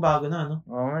Turismo ng bago na, no?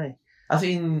 Oo nga eh. As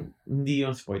in, hindi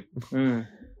yung sport.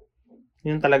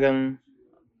 Yun talagang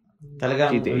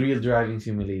GTA. Real driving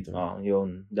simulator.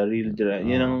 Yun. The real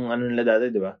driving. Yun ang ano nila dati,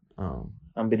 di ba?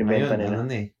 Ang binibenta nila.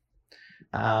 Ano eh.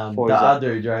 The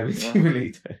other driving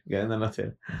simulator. Ganun na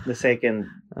sila. The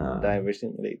second driver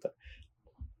simulator.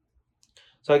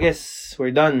 So I guess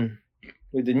we're done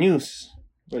with the news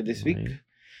for this week.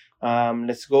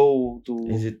 Let's go to...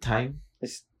 Is it time?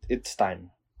 It's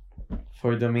time.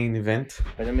 For the main event?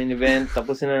 For the main event.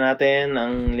 Tapusin na natin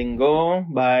ang linggo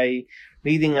by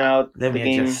reading out the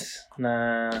games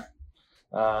na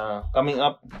coming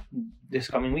up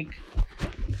this coming week.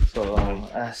 So,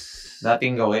 as...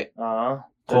 Dating gawi.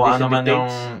 Kung ano man yung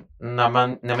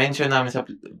na-mention namin sa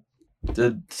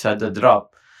The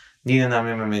Drop, hindi na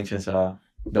namin ma-mention sa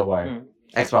The Wire.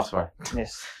 Xbox Wire.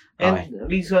 Yes. And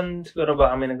reason, siguro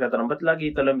ba kami nagtatanong, ba't lagi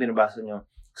ito lang binabasa nyo?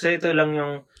 Kasi ito lang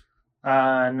yung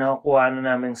nakukuha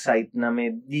na namin site na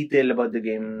may detail about the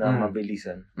game na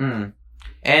mabilisan.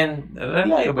 And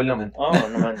reliable naman.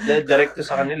 Naman. Direct to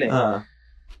sa kanila eh.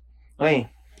 Okay.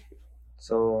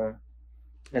 So,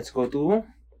 let's go to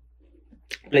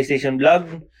PlayStation Blog.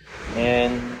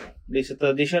 And this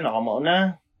tradition, ako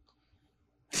mauna.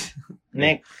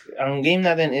 Next, ang game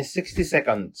natin is 60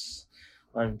 Seconds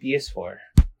on PS4.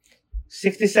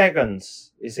 60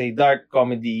 Seconds is a dark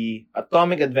comedy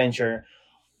atomic adventure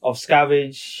of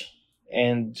scavenge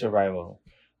and survival.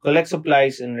 Collect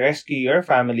supplies and rescue your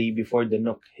family before the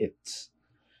nuke hits.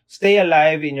 Stay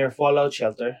alive in your fallout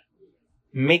shelter.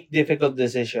 Make difficult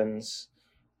decisions.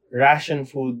 Ration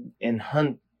food and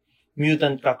hunt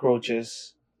mutant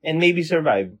cockroaches. And maybe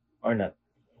survive or not.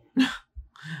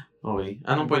 Okay.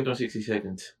 Anong point ng 60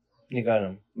 seconds? Hindi ko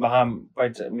alam. Baka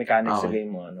parts, mechanics sa game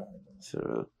mo.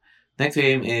 So, next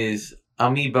game is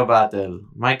Amoeba Battle,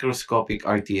 Microscopic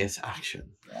RTS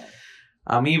Action.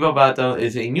 Amoeba Battle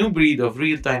is a new breed of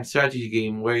real-time strategy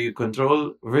game where you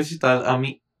control versatile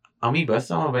amoebas,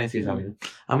 tama ba yung sinasabi?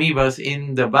 Amoebas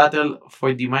in the battle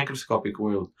for the microscopic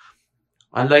world.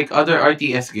 Unlike other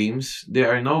RTS games, there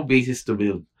are no bases to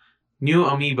build. New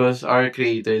amoebas are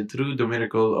created through the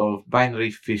miracle of binary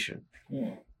fission.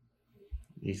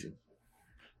 Easy.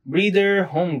 Breeder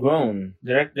Homegrown,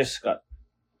 Director Scott.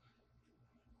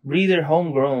 Breeder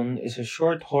Homegrown is a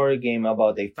short horror game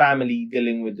about a family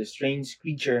dealing with a strange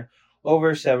creature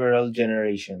over several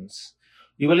generations.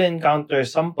 You will encounter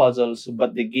some puzzles,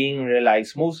 but the game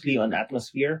relies mostly on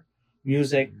atmosphere,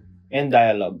 music, and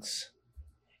dialogues.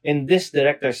 In this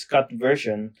Director Scott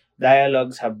version,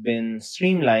 dialogues have been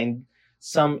streamlined,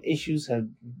 some issues have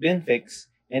been fixed,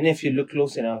 and if you look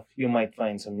close enough, you might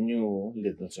find some new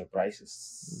little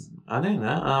surprises. Ano yun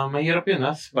mahirap yun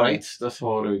Sprites, tas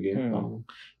horror game.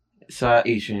 Sa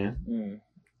Asian yan.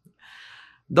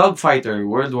 Dogfighter,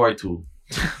 World War II.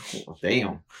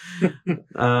 Damn.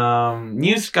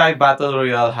 New Sky Battle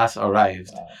Royale has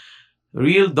arrived.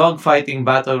 Real dogfighting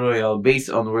battle royale based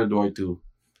on World War II.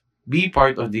 Be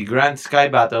part of the Grand Sky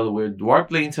Battle with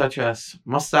warplanes such as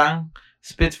Mustang,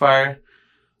 Spitfire,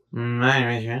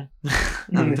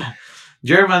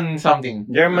 German something.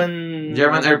 German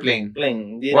airplane.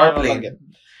 Warplane.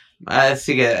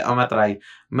 Sige, matry.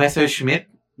 Messerschmitt.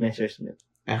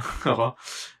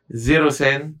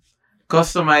 Zerosen.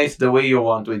 Customize the way you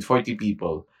want with 40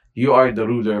 people. You are the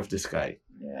ruler of the sky.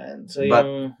 Yan. So but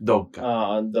yung... dog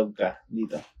ka. Dog ka.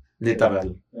 Dito.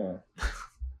 Literal.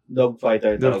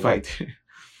 Dogfighter. Dogfighter.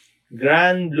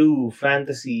 Grand Blue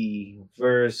Fantasy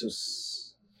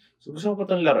versus... So gusto ko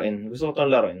itong laruin.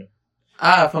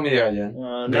 Familiar yan.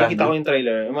 Nakikita ko yung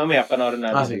trailer. Mamaya, panoorin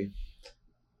natin. Sige.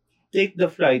 Take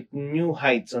the flight to new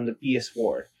heights on the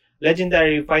PS4.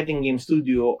 Legendary fighting game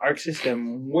studio Arc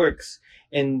System Works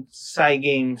and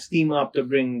Cygames team up to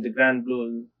bring the Grand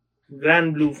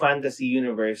Blue Fantasy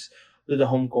universe to the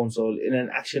home console in an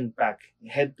action-packed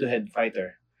head-to-head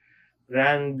fighter.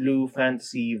 Grand Blue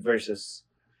Fantasy versus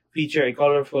feature a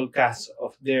colorful cast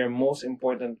of their most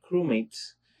important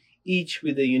crewmates, each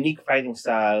with a unique fighting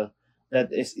style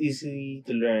that is easy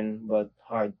to learn but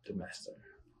hard to master.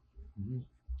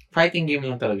 Fighting game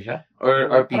lang talaga siya?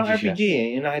 Or RPG parang siya?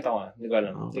 RPG Yung nakita ko Hindi ko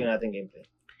alam. Tingnan natin gameplay.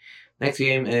 Next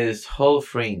game is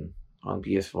Hullframe on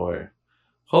PS4.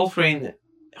 Hullframe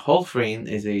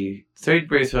is a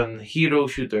third-person hero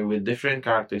shooter with different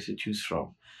characters to choose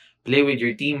from. Play with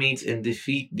your teammates and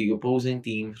defeat the opposing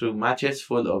team through matches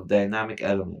full of dynamic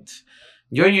elements.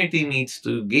 Join your teammates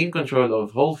to gain control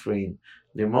of Hullframe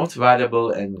the most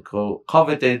valuable and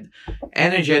coveted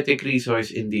energetic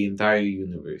resource in the entire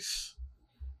universe.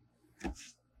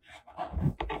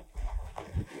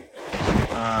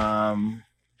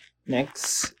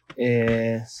 Next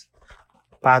is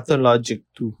Pathologic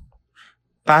 2.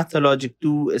 Pathologic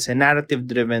 2 is a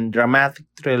narrative-driven, dramatic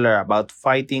thriller about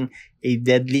fighting a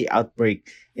deadly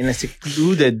outbreak in a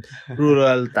secluded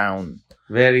rural town.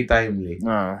 Very timely.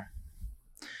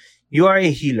 You are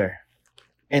a healer,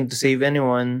 and to save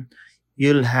anyone,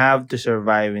 you'll have to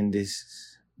survive in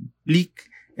this bleak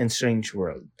and strange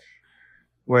world,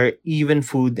 where even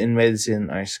food and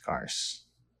medicine are scarce.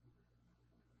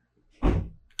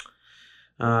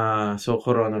 So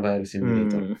coronavirus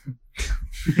simulator.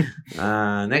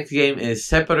 Next game is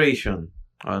Separation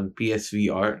on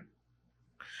PSVR.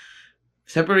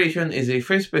 Separation is a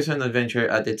first-person adventure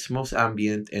at its most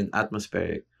ambient and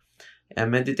atmospheric, a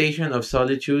meditation of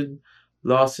solitude,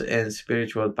 loss, and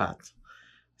spiritual path.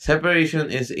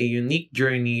 Separation is a unique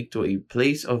journey to a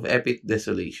place of epic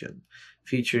desolation,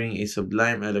 featuring a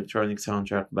sublime electronic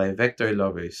soundtrack by Vector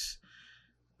Lovers.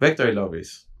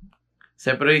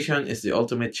 Separation is the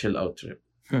ultimate chill-out trip.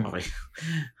 Okay.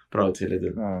 Proud sila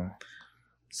dun.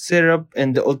 Syrup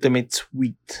and the Ultimate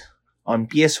Sweet on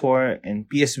PS4 and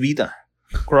PS Vita.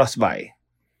 Cross-buy.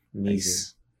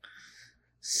 Amazing.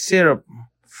 Syrup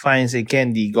finds a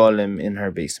candy golem in her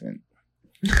basement.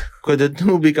 Could the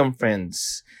two become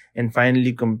friends and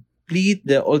finally complete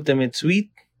the ultimate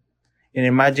sweet? In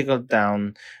a magical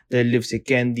town, there lives a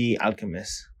candy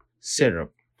alchemist,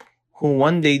 Syrup, who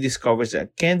one day discovers a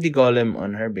candy golem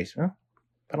on her basement.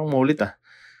 Parang mulit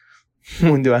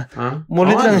Di ba? Huh?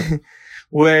 Mulit lang.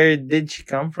 Where did she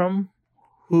come from?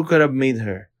 Who could have made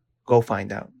her? Go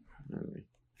find out.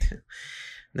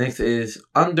 Next is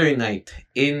Under Night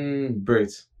in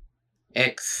Birth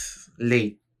X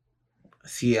Late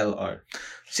CLR.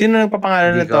 Sino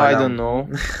nagpapangalan Hindi nito? ko I alam. don't know.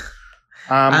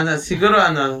 Siguro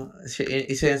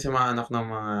isa yan sa mga anak ng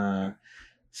mga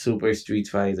Super Street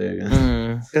Fighter.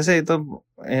 Kasi ito,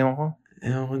 ewan ko.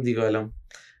 Hindi ko alam.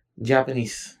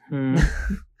 Japanese.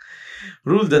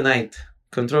 Rule the Night.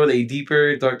 Control a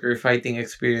deeper, darker fighting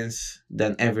experience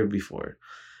than ever before.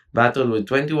 Battle with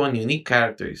 21 unique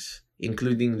characters,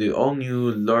 including the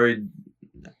all-new Lon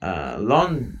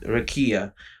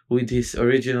Rakia with his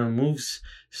original moves,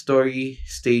 story,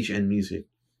 stage, and music.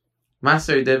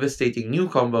 Master devastating new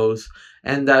combos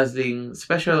and dazzling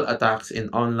special attacks in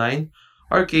online,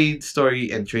 arcade,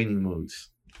 story, and training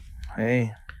modes.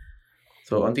 Hey.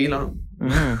 So, unti lang.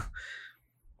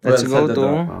 Let's Well, go to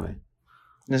okay.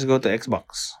 Let's go to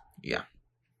Xbox. Yeah.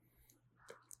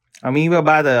 Amoeba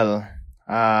Battle.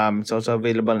 It's also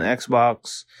available on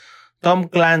Xbox. Tom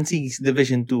Clancy's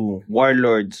Division 2,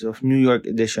 Warlords of New York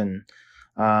Edition.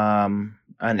 On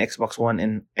Xbox One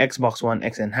and Xbox One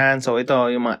X Enhanced. So ito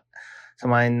yung mga sa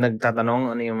mga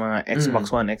nagtatanong ano yung mga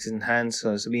Xbox One X Enhanced.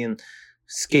 So sabihin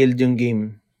scaled yung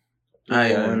game.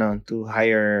 To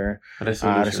higher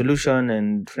resolution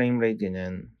and frame rate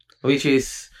ganyan. Which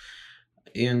is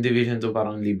yung Division 2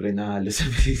 parang libre na halos sa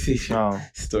PlayStation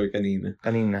Store kanina.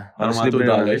 Parang mga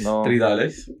 $2?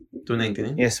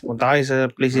 $2.99? Yes, punta kayo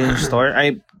sa PlayStation Store.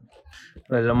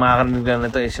 Makakarinig lang na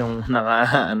ito is yung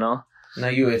na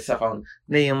US account.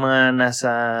 Hindi, yung mga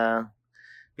nasa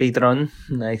Patreon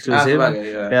na exclusive.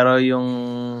 Pero yung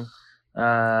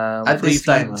at free this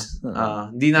time, feeds,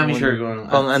 di namin sure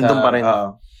kung andun pa rin.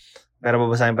 Pero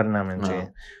babasahin pa rin namin.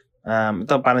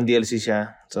 Ito parang DLC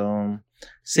siya. So,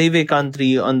 save a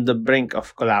country on the brink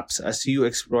of collapse as you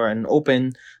explore an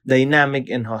open, dynamic,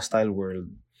 and hostile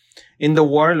world. In the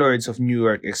Warlords of New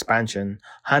York expansion,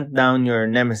 hunt down your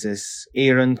nemesis,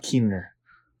 Aaron Keener,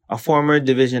 a former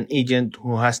Division agent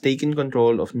who has taken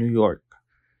control of New York.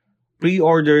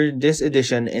 Pre-order this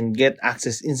edition and get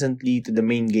access instantly to the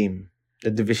main game,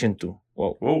 the Division 2.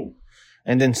 Whoa.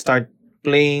 And then start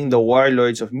playing the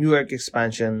Warlords of New York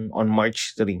expansion on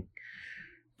March 3.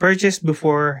 Purchased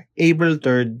before April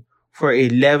 3rd for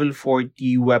a level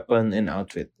 40 weapon and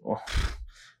outfit.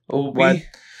 What?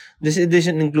 This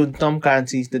edition includes Tom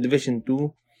Clancy's The Division 2,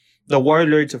 the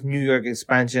Warlords of New York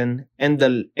expansion, and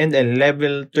a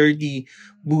level 30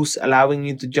 boost allowing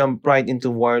you to jump right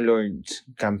into Warlords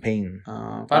campaign.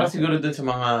 Para siguro dun sa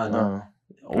mga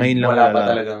ngayon lang wala pa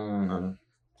talagang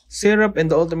Syrup and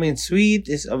the Ultimate Suite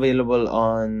is available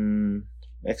on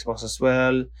Xbox as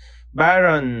well.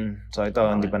 Baron. So ito,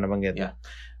 hindi pa nabanggit. Yeah.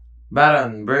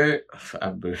 Baron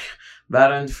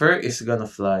Fur is Gonna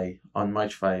Fly on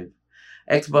March 5.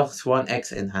 Xbox One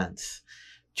X Enhanced.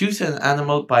 Choose an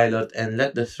animal pilot and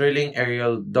let the thrilling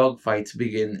aerial dogfights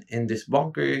begin in this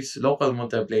bonkers local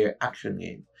multiplayer action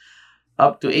game.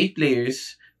 Up to 8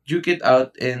 players, Duke it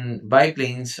out in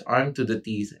biplanes armed to the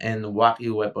teeth and wacky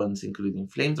weapons including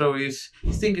flamethrowers,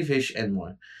 stinky fish, and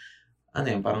more. Ano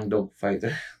yun? Parang dog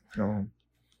fighter. No.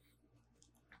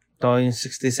 Ito yung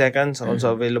 60 seconds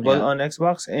also available on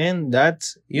Xbox and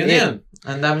that's Yun it. yun.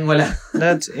 Ang daming wala.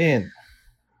 That's it.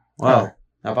 Wow.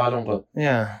 Napakalungkot.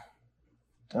 Yeah.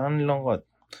 Ang lungkot.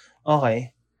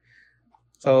 Okay.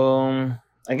 So,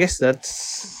 I guess that's...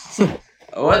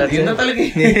 Well, That's yun it. na talaga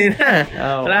eh.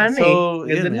 Wala na So,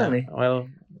 Ganda yun lang na. Well,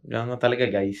 gano'n na talaga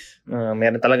guys.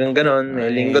 Meron talagang ganon. May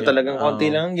Ay, linggo talagang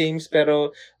konti lang ang games.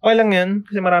 Pero, okay lang yan.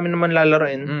 Kasi marami naman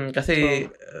lalaroin. Kasi,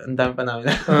 ang dami pa namin.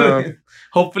 Oo.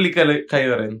 Hopefully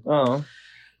kayo rin. Oo.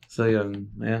 So, yun.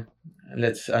 Yeah.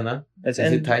 Let's, Let's is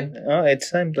end. it time? Oh,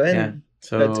 it's time to end. Yeah.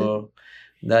 That's So,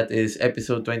 that is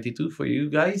episode 22 for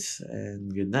you guys.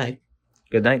 And good night.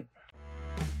 Good night.